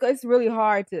 point. It's really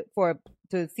hard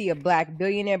to see a black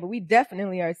billionaire, but we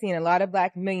definitely are seeing a lot of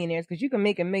black millionaires because you can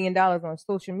make $1 million on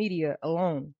social media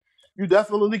alone. You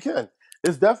definitely can.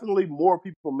 It's definitely more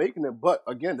people making it, but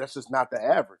again, that's just not the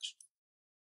average.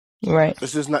 Right.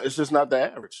 It's just not the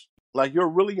average. Like you're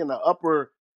really in the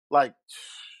upper, like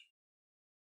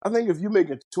I think if you're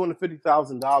making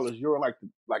 $250,000, you're in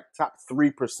like top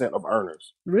 3% of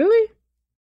earners. Really?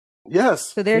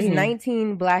 Yes. So there's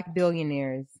 19 black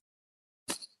billionaires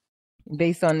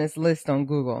based on this list on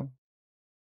Google.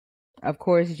 Of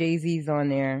course, Jay-Z's on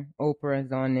there,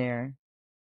 Oprah's on there,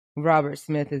 Robert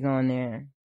Smith is on there,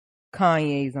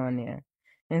 Kanye's on there,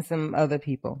 and some other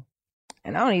people.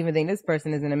 And I don't even think this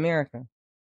person is in America.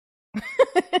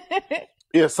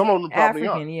 Yeah, some of them probably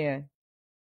African, are.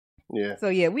 Yeah. So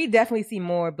yeah, we definitely see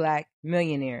more black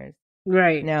millionaires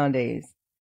nowadays.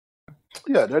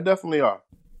 Yeah, there definitely are.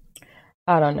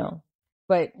 I don't know.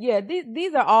 But yeah,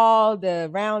 these are all the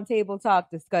round table talk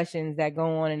discussions that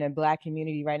go on in the black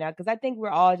community right now. Because I think we're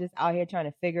all just out here trying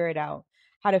to figure it out,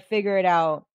 how to figure it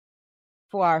out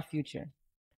for our future.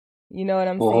 You know what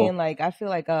I'm saying? Like, I feel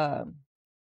like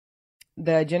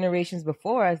the generations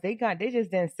before us, they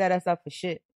just didn't set us up for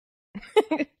shit.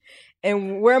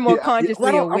 And we're more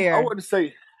consciously aware. I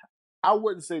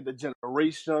wouldn't say the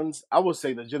generations. I would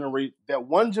say that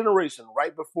one generation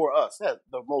right before us had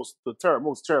the most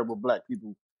terrible black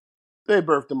people. They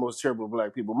birthed the most terrible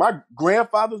black people. My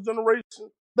grandfather's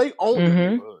generation, they owned the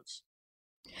neighborhoods.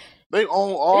 They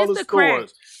own all the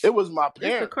stores. It was my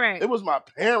parents. It was my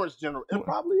parents' generation. It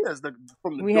probably is.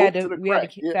 From the dope to the crack. We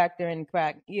had to factor in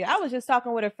crack. Yeah, I was just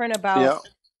talking with a friend about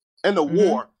and the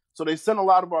war. So they sent a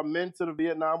lot of our men to the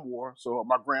Vietnam War. So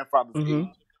my grandfather's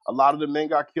age, a lot of the men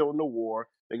got killed in the war.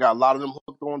 They got a lot of them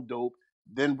hooked on dope.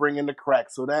 Then bring in the crack.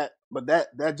 So that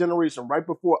generation right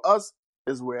before us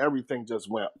is where everything just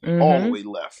went all the way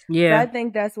left. Yeah, so I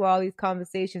think that's where all these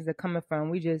conversations are coming from.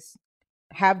 We just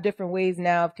have different ways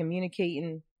now of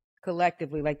communicating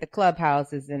collectively, like the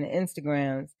Clubhouses and the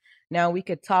Instagrams. Now we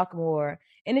could talk more.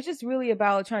 And it's just really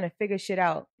about trying to figure shit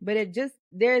out. But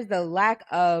there's the lack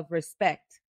of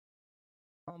respect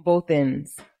on both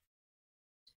ends.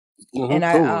 And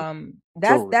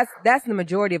that's the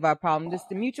majority of our problem, just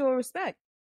the mutual respect.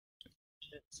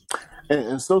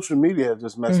 And social media has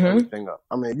just messed everything up.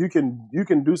 I mean, you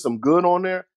can do some good on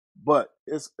there, but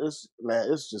it's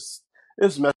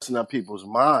messing up people's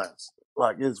minds.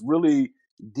 Like it's really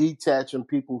detaching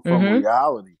people from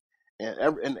reality,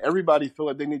 and everybody feel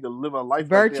like they need to live a life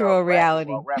virtual like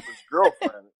reality. A rapper's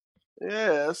girlfriend.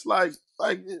 Yeah, it's like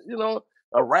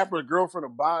a rapper's girlfriend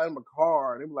will buy him a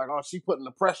car, and they be like, "Oh, she putting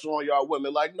the pressure on y'all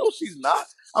women." Like, no, she's not.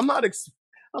 I'm not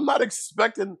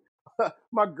expecting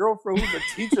my girlfriend who's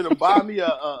a teacher to buy me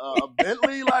a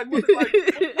Bentley. Like, what kind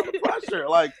of pressure?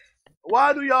 Like,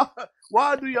 Why do y'all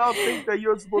think that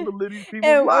you're supposed to live these people's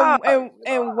And lives?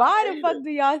 and why the fuck do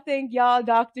y'all think y'all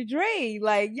Dr. Dre?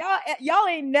 Like y'all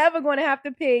ain't never gonna have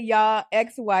to pay y'all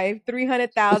ex-wife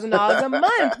 $300,000 a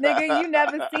month, nigga. You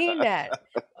never seen that.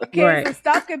 Okay, Right. so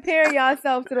stop comparing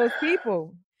yourself to those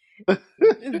people.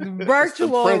 It's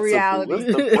virtual reality.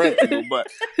 It's the principle, but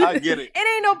I get it.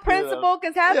 It ain't no principle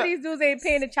because half of these dudes ain't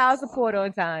paying the child support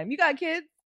on time. You got kids?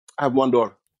 I have one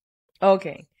daughter.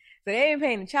 Okay. So they ain't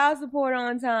paying the child support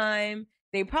on time.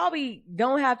 They probably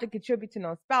don't have to contribute to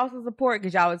no spousal support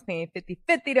because y'all was paying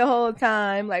 50-50 the whole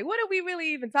time. Like, what are we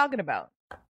really even talking about?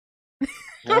 I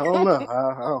don't know.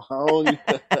 I don't.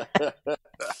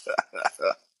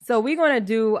 So we're going to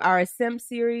do our Simp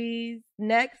series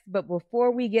next. But before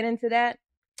we get into that,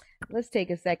 let's take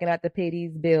a second out to pay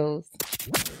these bills.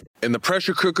 In the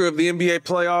pressure cooker of the NBA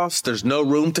playoffs, there's no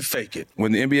room to fake it.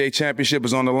 When the NBA championship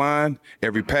is on the line,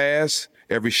 every pass,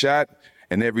 every shot,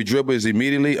 and every dribble is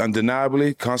immediately,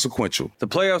 undeniably consequential. The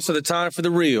playoffs are the time for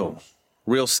the real.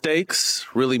 Real stakes,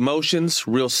 real emotions,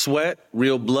 real sweat,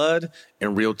 real blood,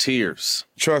 and real tears.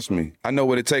 Trust me, I know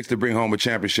what it takes to bring home a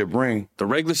championship ring. The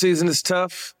regular season is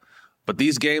tough, but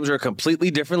these games are a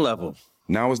completely different level.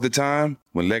 Now is the time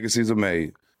when legacies are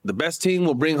made. The best team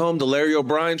will bring home the Larry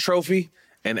O'Brien Trophy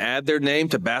and add their name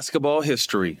to basketball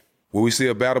history. Will we see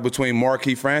a battle between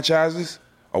marquee franchises,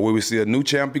 or will we see a new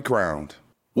champ be crowned?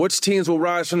 Which teams will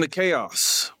rise from the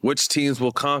chaos? Which teams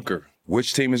will conquer?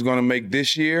 Which team is going to make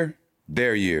this year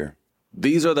their year?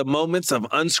 These are the moments of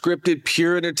unscripted,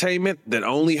 pure entertainment that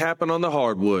only happen on the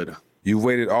hardwood. You've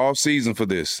waited all season for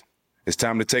this. It's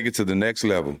time to take it to the next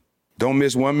level. Don't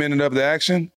miss 1 minute of the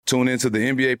action. Tune into the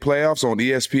NBA playoffs on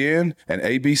ESPN and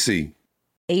ABC.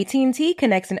 AT&T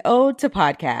connects an ode to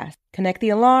podcast. Connect the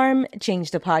alarm,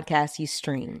 change the podcast you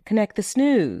stream. Connect the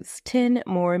snooze, 10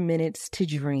 more minutes to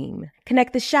dream.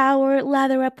 Connect the shower,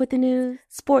 lather up with the news,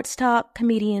 sports talk,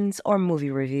 comedians, or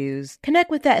movie reviews. Connect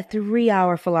with that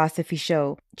 3-hour philosophy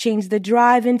show. Change the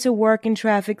drive into work and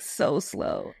traffic so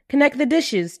slow. Connect the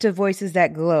dishes to voices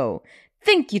that glow.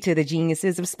 Thank you to the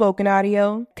geniuses of spoken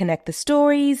audio. Connect the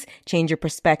stories, change your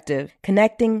perspective.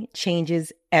 Connecting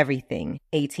changes everything.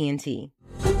 AT&T.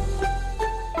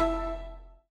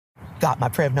 Got my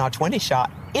Prevnar 20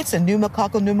 shot. It's a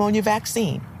pneumococcal pneumonia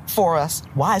vaccine. For us,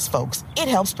 wise folks, it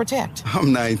helps protect.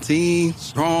 I'm 19,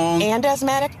 strong. And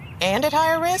asthmatic, and at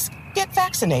higher risk? Get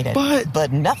vaccinated.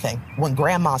 But nothing when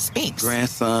grandma speaks.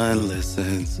 Grandson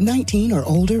listens. 19 or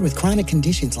older with chronic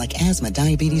conditions like asthma,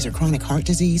 diabetes, or chronic heart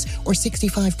disease, or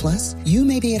 65 plus, you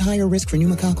may be at higher risk for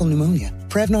pneumococcal pneumonia.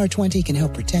 Prevnar 20 can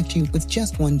help protect you with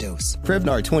just one dose.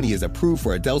 Prevnar 20 is approved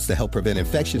for adults to help prevent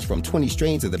infections from 20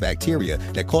 strains of the bacteria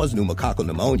that cause pneumococcal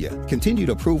pneumonia. Continued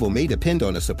approval may depend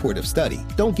on a supportive study.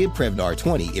 Don't get Prevnar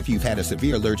 20 if you've had a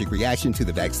severe allergic reaction to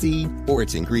the vaccine or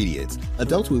its ingredients.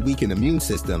 Adults with weakened immune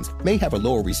systems may have a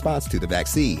lower response to the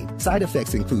vaccine. Side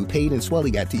effects include pain and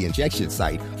swelling at the injection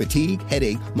site, fatigue,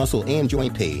 headache, muscle, and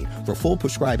joint pain. For full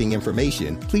prescribing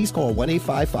information, please call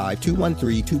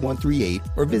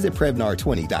 1-855-213-2138 or visit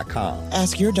Prevnar20.com.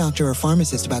 Ask your doctor or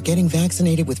pharmacist about getting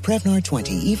vaccinated with Prevnar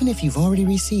 20, even if you've already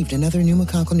received another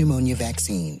pneumococcal pneumonia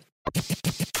vaccine.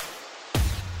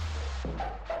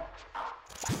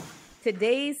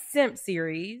 Today's Simp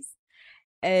series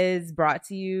is brought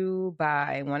to you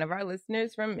by one of our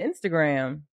listeners from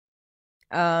Instagram.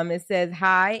 It says,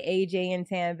 "Hi, AJ and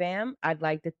Tam Bam. I'd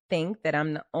like to think that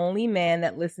I'm the only man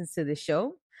that listens to the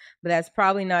show, but that's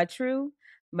probably not true.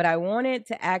 But I wanted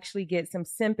to actually get some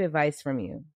simp advice from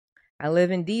you. I live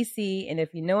in DC, and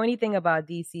if you know anything about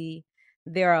DC,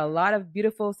 there are a lot of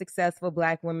beautiful, successful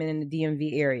Black women in the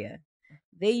DMV area.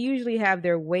 They usually have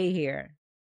their way here,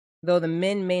 though the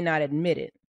men may not admit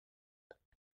it.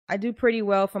 I do pretty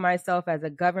well for myself as a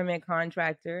government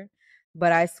contractor,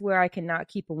 but I swear I cannot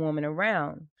keep a woman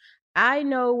around. I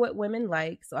know what women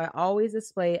like, so I always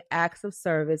display acts of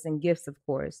service and gifts, of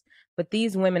course, but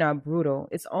these women are brutal.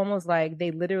 It's almost like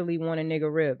they literally want a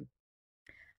nigga rib.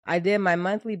 I did my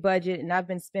monthly budget, and I've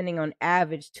been spending on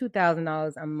average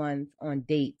 $2,000 a month on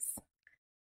dates.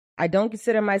 I don't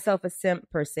consider myself a simp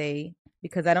per se,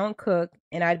 because I don't cook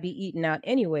and I'd be eating out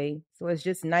anyway, so it's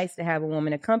just nice to have a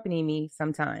woman accompany me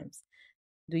sometimes.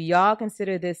 Do y'all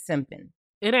consider this simping?"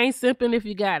 It ain't simping if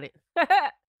you got it.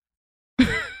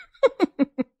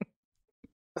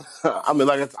 I mean,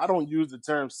 like I don't use the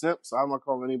term simp, so I'm not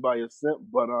calling anybody a simp,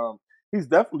 but he's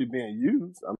definitely being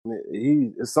used. I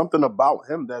mean, it's something about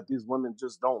him that these women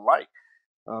just don't like.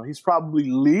 He's probably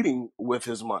leading with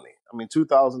his money. I mean,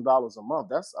 $2,000 a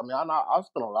month. I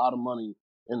spend a lot of money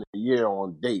in a year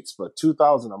on dates, but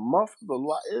 $2,000 a month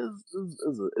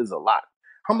is a lot.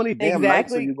 how many damn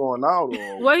nights are you going out,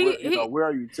 or Well, where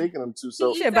are you taking them to?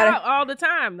 So he eats out all the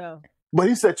time, though. But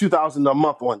he said $2,000 a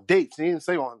month on dates. He didn't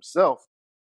say on himself.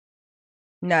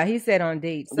 Nah, he said on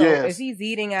dates. So Yes. if he's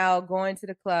eating out, going to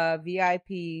the club,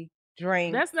 VIP,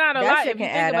 drink, That's not a that lot shit if you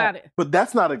can think add about up. it. But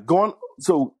that's not a going.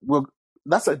 So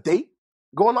that's a date.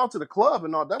 Going out to the club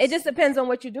and all that. It just depends on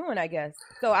what you're doing, I guess.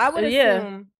 So I would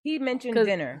assume he mentioned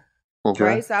dinner, Okay.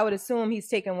 right? So I would assume he's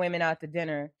taking women out to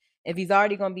dinner. If he's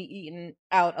already going to be eating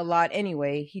out a lot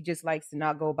anyway, he just likes to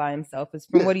not go by himself. It's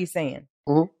from what he's saying.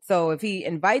 Mm-hmm. So if he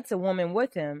invites a woman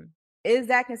with him, is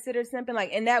that considered simping?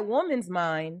 Like in that woman's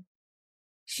mind,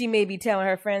 she may be telling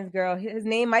her friends, girl, his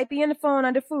name might be in the phone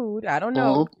under food. I don't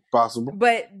know. Possible.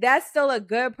 But that's still a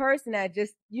good person that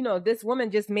just, this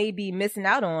woman just may be missing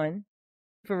out on,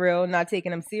 for real, not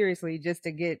taking him seriously just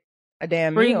to get a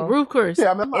damn Free meal. roof Chris.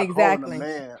 Yeah, I mean, I'm not Exactly. calling a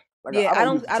man. Like, Yeah,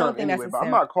 I use the don't term think that's a but I'm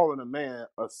simp. not calling a man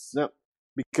a simp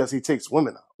because he takes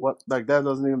women out. What? Like that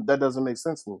doesn't make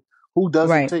sense to me. Who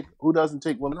doesn't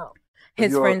take women out?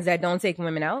 His friends that don't take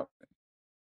women out?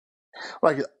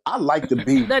 Like, I like to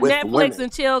be The with Netflix women.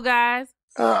 and chill guys.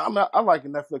 I like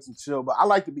Netflix and chill, but I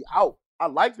like to be out. I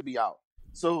like to be out.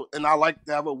 So, and I like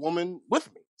to have a woman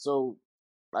with me. So,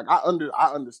 like, I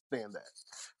understand that.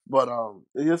 But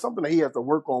it's something that he has to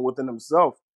work on within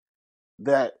himself,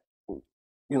 that,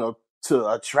 to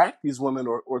attract these women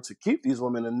or to keep these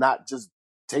women and not just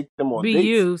take them on Be dates.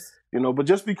 used. But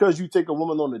just because you take a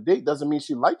woman on a date doesn't mean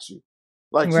she likes you.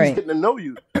 Like, she's Right. getting to know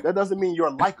you. That doesn't mean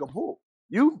you're likable.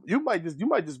 You might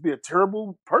just be a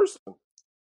terrible person.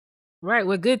 Right,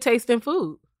 with good taste in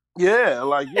food. Yeah,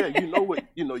 like you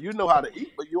know how to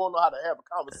eat, but you don't know how to have a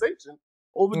conversation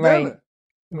over Right. dinner.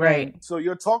 Right. So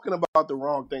you're talking about the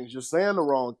wrong things. You're saying the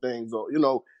wrong things, or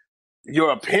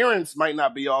your appearance might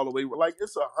not be all the way. Like,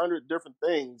 it's 100 different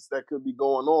things that could be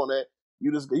going on that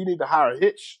you need to hire a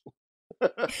hitch.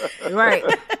 Right.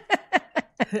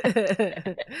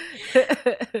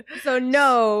 So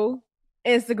no,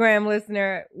 Instagram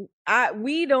listener,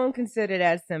 we don't consider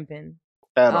that simping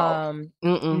At all.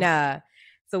 Nah.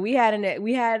 So we had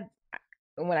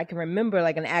when I can remember,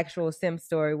 like an actual simp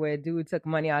story where a dude took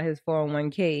money out of his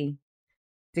 401k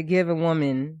to give a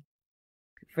woman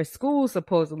for school,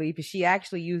 supposedly, because she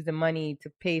actually used the money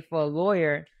to pay for a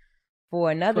lawyer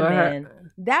for another man.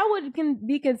 That would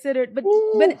be considered, but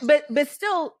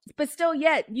still,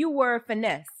 yet you were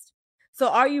finessed. So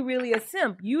are you really a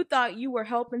simp? You thought you were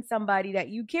helping somebody that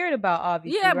you cared about,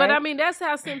 obviously. Yeah, but right? I mean, that's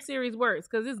how Simp Series works,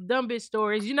 because it's dumb bitch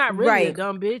stories. You're not really a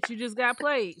dumb bitch. You just got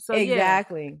played. So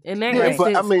exactly. Yeah. And that Yeah, but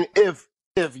I instance, mean,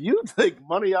 if you take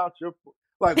money out your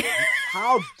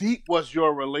how deep was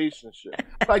your relationship?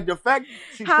 Like, the fact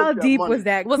she How took that deep money, was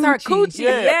that? was her coochie.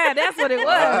 Yeah, that's what it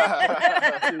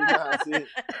was.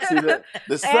 See,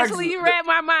 the sex, Ashley, you read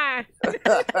my mind.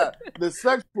 the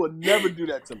sex would never do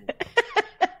that to me.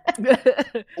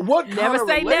 What kind Never of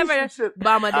say never, relationship?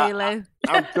 Mama Daylan.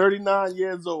 I'm 39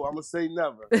 years old. I'm gonna say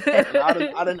never.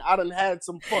 And I done had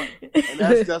some fun, and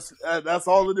that's just that's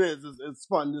all it is. It's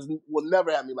fun. This will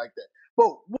never have me like that.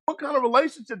 But what kind of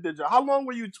relationship did you? How long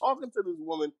were you talking to this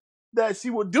woman that she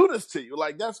would do this to you?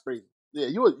 Like, that's crazy. Yeah,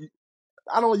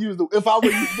 I don't use if I would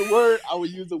use the word, I would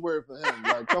use the word for him.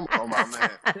 Like, come on, my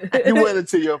man. You went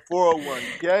into your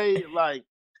 401k. Like,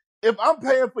 if I'm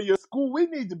paying for your school, we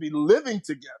need to be living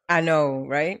together. I know,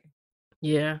 right?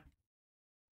 Yeah.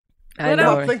 I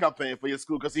don't think I'm paying for your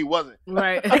school because he wasn't.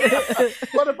 Right.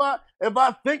 But if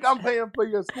I think I'm paying for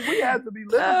your school, we have to be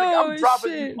living together. I'm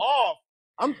dropping you off.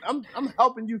 I'm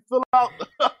helping you fill out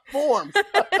forms.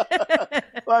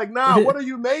 Like, nah, what are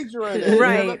you majoring in?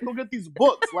 Right. Let's go get these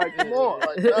books. Like, come on.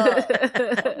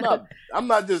 Like, nah, I'm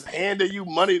not just handing you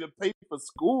money to pay for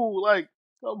school. Like,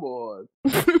 come on.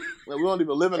 Like, we don't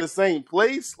even live in the same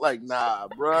place. Like, nah,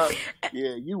 bruh.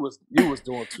 Yeah, you was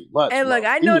doing too much. And look,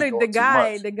 bro. I You know was the doing too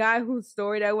guy, much. the guy whose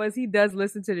story that was, he does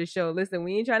listen to the show. Listen,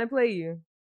 we ain't trying to play you.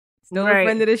 Still Right. a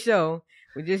friend of the show.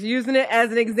 We're just using it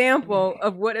as an example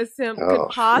of what a simp Oh, could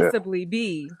shit. possibly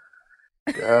be.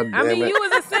 God I mean, damn it. you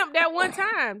was a simp that one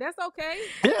time. That's okay.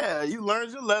 Yeah, you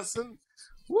learned your lesson.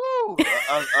 Woo!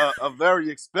 A very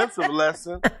expensive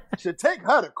lesson. Should take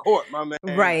her to court, my man.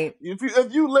 Right.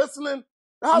 If you listening,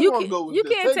 how long ago was You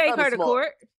this? can't take her to small-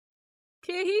 court.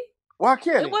 Can he? Why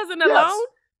can't It he? wasn't a Yes. loan.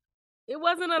 It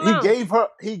wasn't a loan.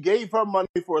 He gave her money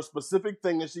for a specific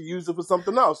thing and she used it for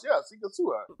something else. Yes, he can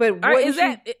sue her. But All right, what is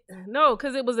that no?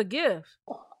 Because it was a gift.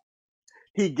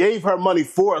 He gave her money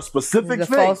for a specific It was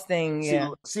a thing. false thing, yeah.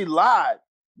 She lied.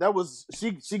 That was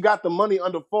she got the money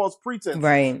under false pretense.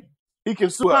 Right. He can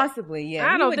sue her. Possibly,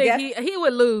 yeah. I don't think he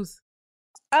would lose.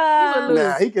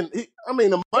 Nah, he can. I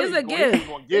mean, the money. It's a he gift. ain't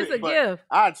gonna get It's it, a but gift.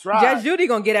 I tried. Judge Judy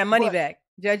gonna get that money But- back.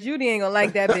 Judge Judy ain't gonna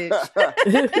like that bitch.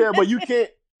 Yeah, but you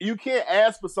can't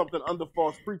ask for something under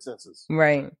false pretenses.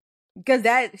 Right. Because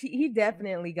he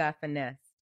definitely got finesse.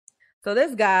 So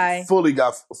this guy fully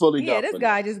got this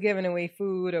guy just giving away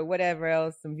food or whatever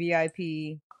else, some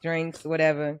VIP drinks,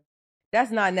 whatever. That's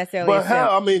not necessarily. But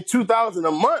hell, I mean, $2,000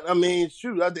 a month. I mean,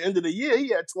 shoot, at the end of the year, he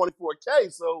had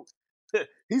 $24K. So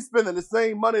he's spending the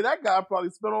same money that guy probably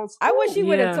spent on school. I wish he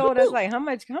would have told us like how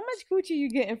much coochie you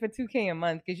getting for $2K a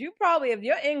month. Because you probably, if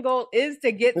your end goal is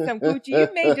to get some coochie, you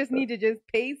may just need to just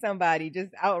pay somebody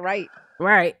just outright.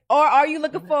 Right. Or are you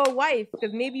looking for a wife?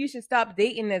 Because maybe you should stop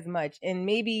dating as much and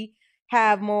maybe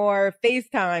have more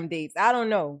FaceTime dates. I don't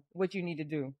know what you need to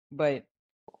do, but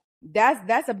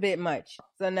that's a bit much.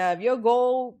 So now if your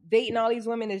goal dating all these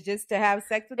women is just to have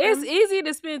sex with them, it's easy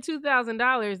to spend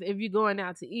 $2,000 if you're going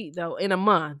out to eat though in a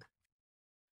month.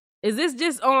 Is this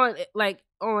just on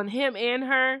him and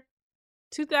her?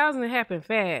 2,000 happened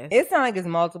fast. It sounds like it's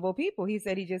multiple people. He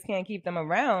said he just can't keep them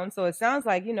around. So it sounds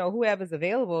like, whoever's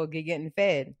available getting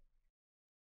fed.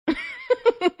 We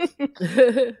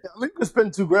could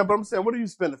spend $2,000, but I'm saying, what are you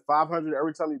spending? $500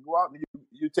 every time you go out and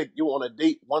you on a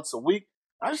date once a week?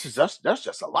 That's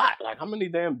just a lot. Like, how many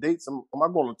damn dates am I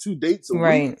going on? 2 dates a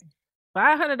week?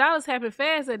 $500 happened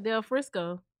fast at Del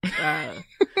Frisco.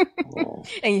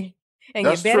 And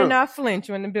you better not flinch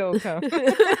when the bill comes.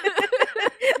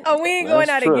 Oh, we ain't going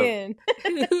out again.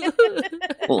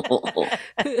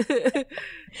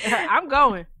 I'm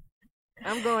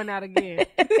going out again.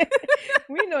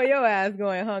 We know your ass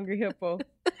going Hungry Hippo.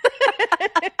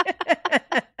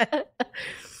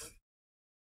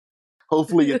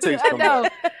 Hopefully your taste comes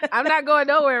out. I'm not going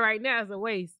nowhere right now. It's a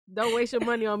waste. Don't waste your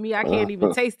money on me. I can't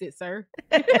even taste it, sir.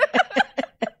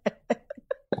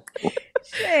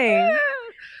 Shame.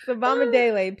 Savama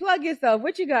Dele, plug yourself.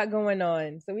 What you got going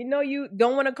on? So we know you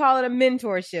don't want to call it a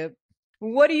mentorship.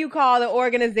 What do you call the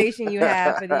organization you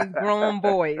have for these grown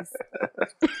boys?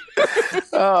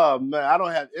 Oh, man. I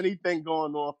don't have anything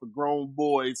going on for grown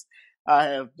boys. I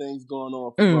have things going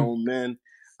on for grown men.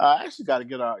 I actually got to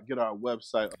get our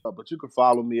website up, but you can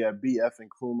follow me at BF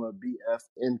Nkrumah,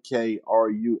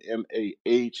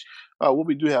 BFNKRUMAH. What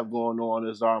we do have going on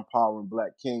is our Empowering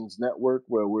Black Kings Network,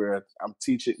 where I'm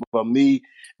teaching me,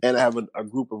 and I have a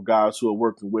group of guys who are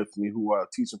working with me who are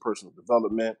teaching personal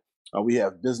development. We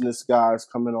have business guys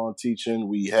coming on teaching.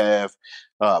 We have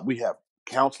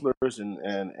counselors and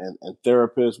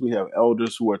therapists. We have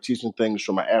elders who are teaching things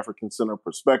from an African-centered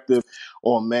perspective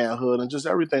on manhood and just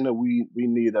everything that we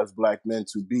need as Black men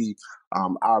to be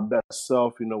our best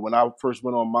self. When I first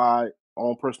went on my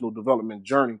own personal development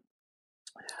journey,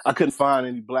 I couldn't find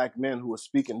any Black men who were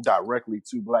speaking directly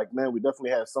to Black men. We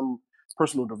definitely had some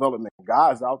personal development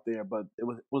guys out there, but it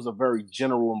was a very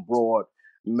general and broad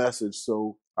message.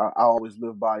 So I always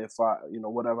live by, if I,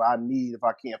 whatever I need, if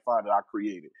I can't find it, I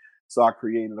create it. So I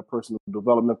created a personal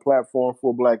development platform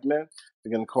for Black men.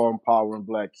 Again, called Empowering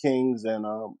Black Kings, and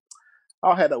I'll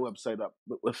have that website up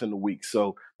within the week.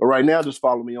 So, but right now, just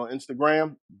follow me on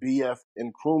Instagram, BF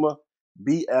Nkrumah,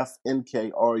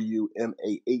 BFNKRUMAH, and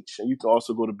you can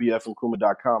also go to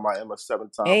bfnkrumah.com. I am a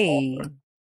 7-time author.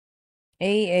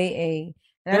 And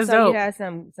I saw you had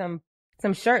some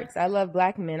shirts. I love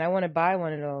Black men. I want to buy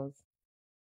one of those.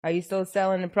 Are you still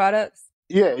selling the products?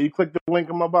 Yeah, you click the link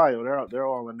in my bio. They're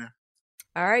all in there.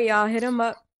 All right, y'all, hit them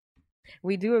up.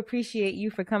 We do appreciate you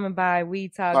for coming by. We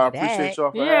talk. I appreciate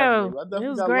y'all for having me. I definitely it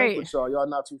was got great. link with y'all. Y'all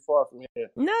not too far from here.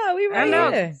 No, we right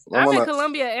here. I'm in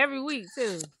Colombia every week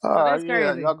too. So that's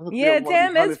crazy. Yeah,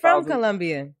 Tim is from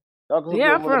Colombia. Y'all can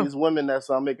hook one of these women that's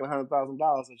making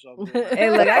 $100,000.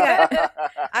 Hey, look,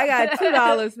 I got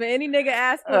 $2 for any nigga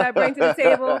ask what I bring to the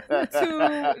table.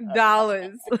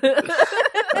 $2.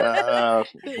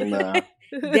 Nah.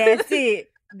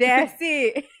 That's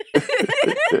it.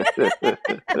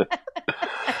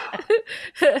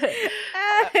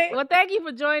 Well, thank you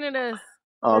for joining us.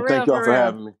 Oh, thank y'all for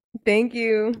having me. Thank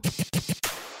you.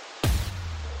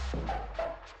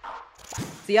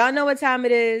 So y'all know what time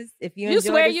it is. If you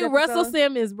swear you Russell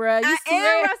Simmons, bruh. I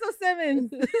am Russell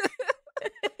Simmons.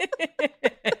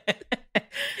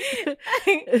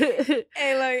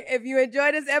 Hey, look, if you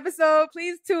enjoyed this episode,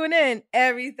 please tune in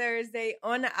every Thursday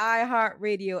on the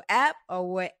iHeartRadio app or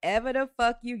wherever the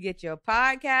fuck you get your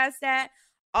podcast at.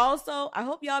 Also, I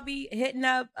hope y'all be hitting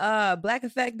up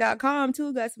blackeffect.com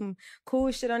too. Got some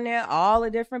cool shit on there. All the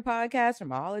different podcasts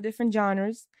from all the different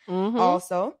genres. Mm-hmm.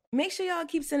 Also, make sure y'all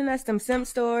keep sending us some simp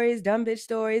stories, dumb bitch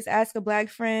stories, ask a Black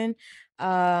friend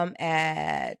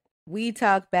at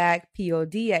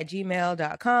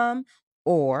wetalkbackpod@gmail.com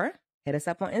or hit us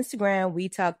up on Instagram, We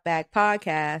Talk Back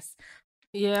Podcast.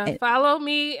 Yeah, follow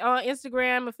me on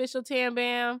Instagram, official Tam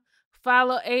Bam.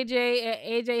 Follow AJ at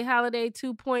AJ Holiday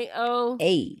 2.0.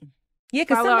 Hey. Yeah,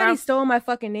 because somebody stole my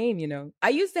fucking name, you know. I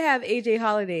used to have AJ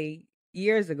Holiday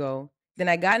years ago. Then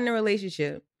I got in a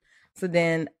relationship. So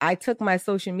then I took my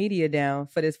social media down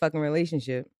for this fucking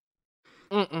relationship.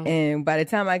 And by the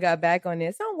time I got back on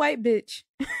there, some white bitch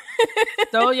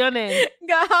stole your name.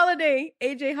 Got Holiday,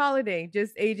 AJ Holiday,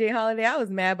 just AJ Holiday. I was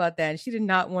mad about that. And she did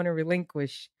not want to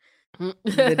relinquish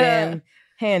the damn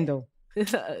handle.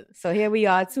 So here we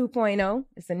are, 2.0.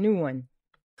 It's a new one.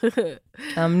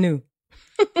 I'm new.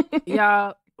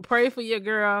 Y'all, pray for your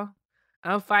girl.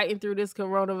 I'm fighting through this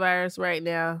coronavirus right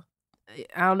now.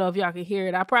 I don't know if y'all can hear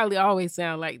it. I probably always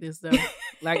sound like this, though.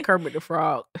 Like Kermit the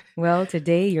Frog. Well,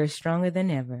 today you're stronger than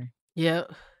ever.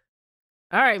 Yep.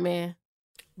 All right, man.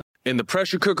 In the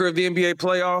pressure cooker of the NBA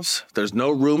playoffs, there's no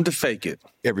room to fake it.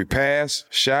 Every pass,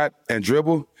 shot, and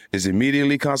dribble is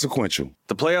immediately consequential.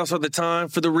 The playoffs are the time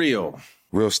for the real.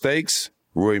 Real stakes,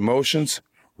 real emotions,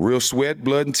 real sweat,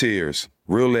 blood, and tears.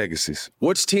 Real legacies.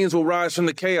 Which teams will rise from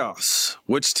the chaos?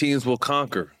 Which teams will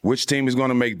conquer? Which team is going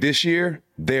to make this year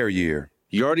their year?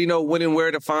 You already know when and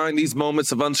where to find these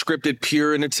moments of unscripted,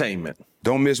 pure entertainment.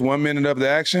 Don't miss 1 minute of the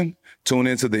action. Tune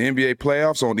into the NBA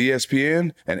playoffs on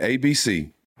ESPN and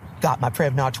ABC. Got my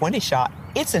Prevnar 20 shot.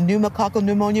 It's a pneumococcal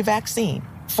pneumonia vaccine.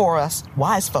 For us,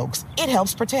 wise folks, it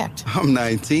helps protect. I'm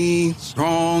 19,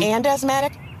 strong. And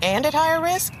asthmatic, and at higher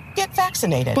risk. Get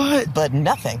vaccinated. But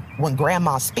nothing when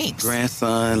grandma speaks.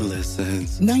 Grandson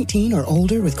listens. 19 or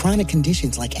older with chronic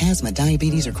conditions like asthma,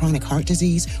 diabetes, or chronic heart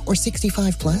disease, or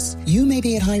 65 plus, you may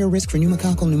be at higher risk for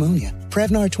pneumococcal pneumonia.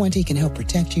 Prevnar 20 can help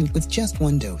protect you with just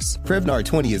one dose. Prevnar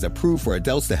 20 is approved for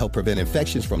adults to help prevent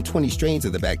infections from 20 strains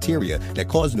of the bacteria that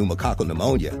cause pneumococcal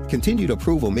pneumonia. Continued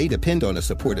approval may depend on a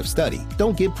supportive study.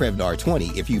 Don't give Prevnar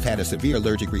 20 if you've had a severe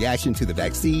allergic reaction to the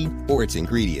vaccine or its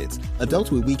ingredients.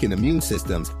 Adults with weakened immune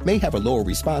systems may have a lower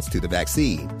response to the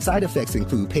vaccine. Side effects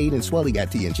include pain and swelling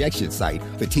at the injection site,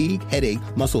 fatigue, headache,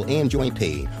 muscle, and joint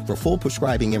pain. For full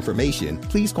prescribing information,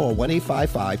 please call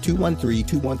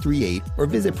 1-855-213-2138 or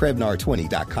visit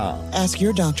Prevnar20.com. Ask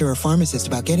your doctor or pharmacist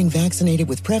about getting vaccinated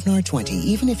with Prevnar 20,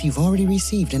 even if you've already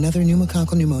received another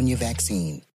pneumococcal pneumonia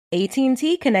vaccine.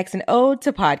 AT&T connects an ode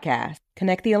to podcast.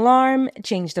 Connect the alarm,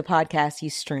 change the podcast you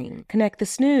stream. Connect the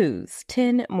snooze,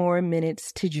 10 more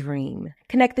minutes to dream.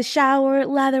 Connect the shower,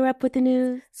 lather up with the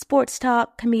news, sports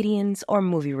talk, comedians, or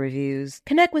movie reviews.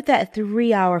 Connect with that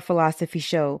 3-hour philosophy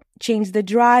show. Change the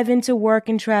drive into work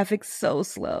and traffic so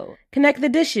slow. Connect the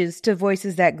dishes to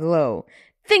voices that glow.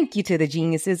 Thank you to the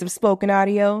geniuses of spoken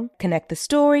audio. Connect the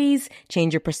stories,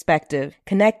 change your perspective.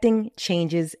 Connecting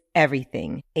changes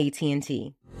everything.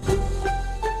 AT&T.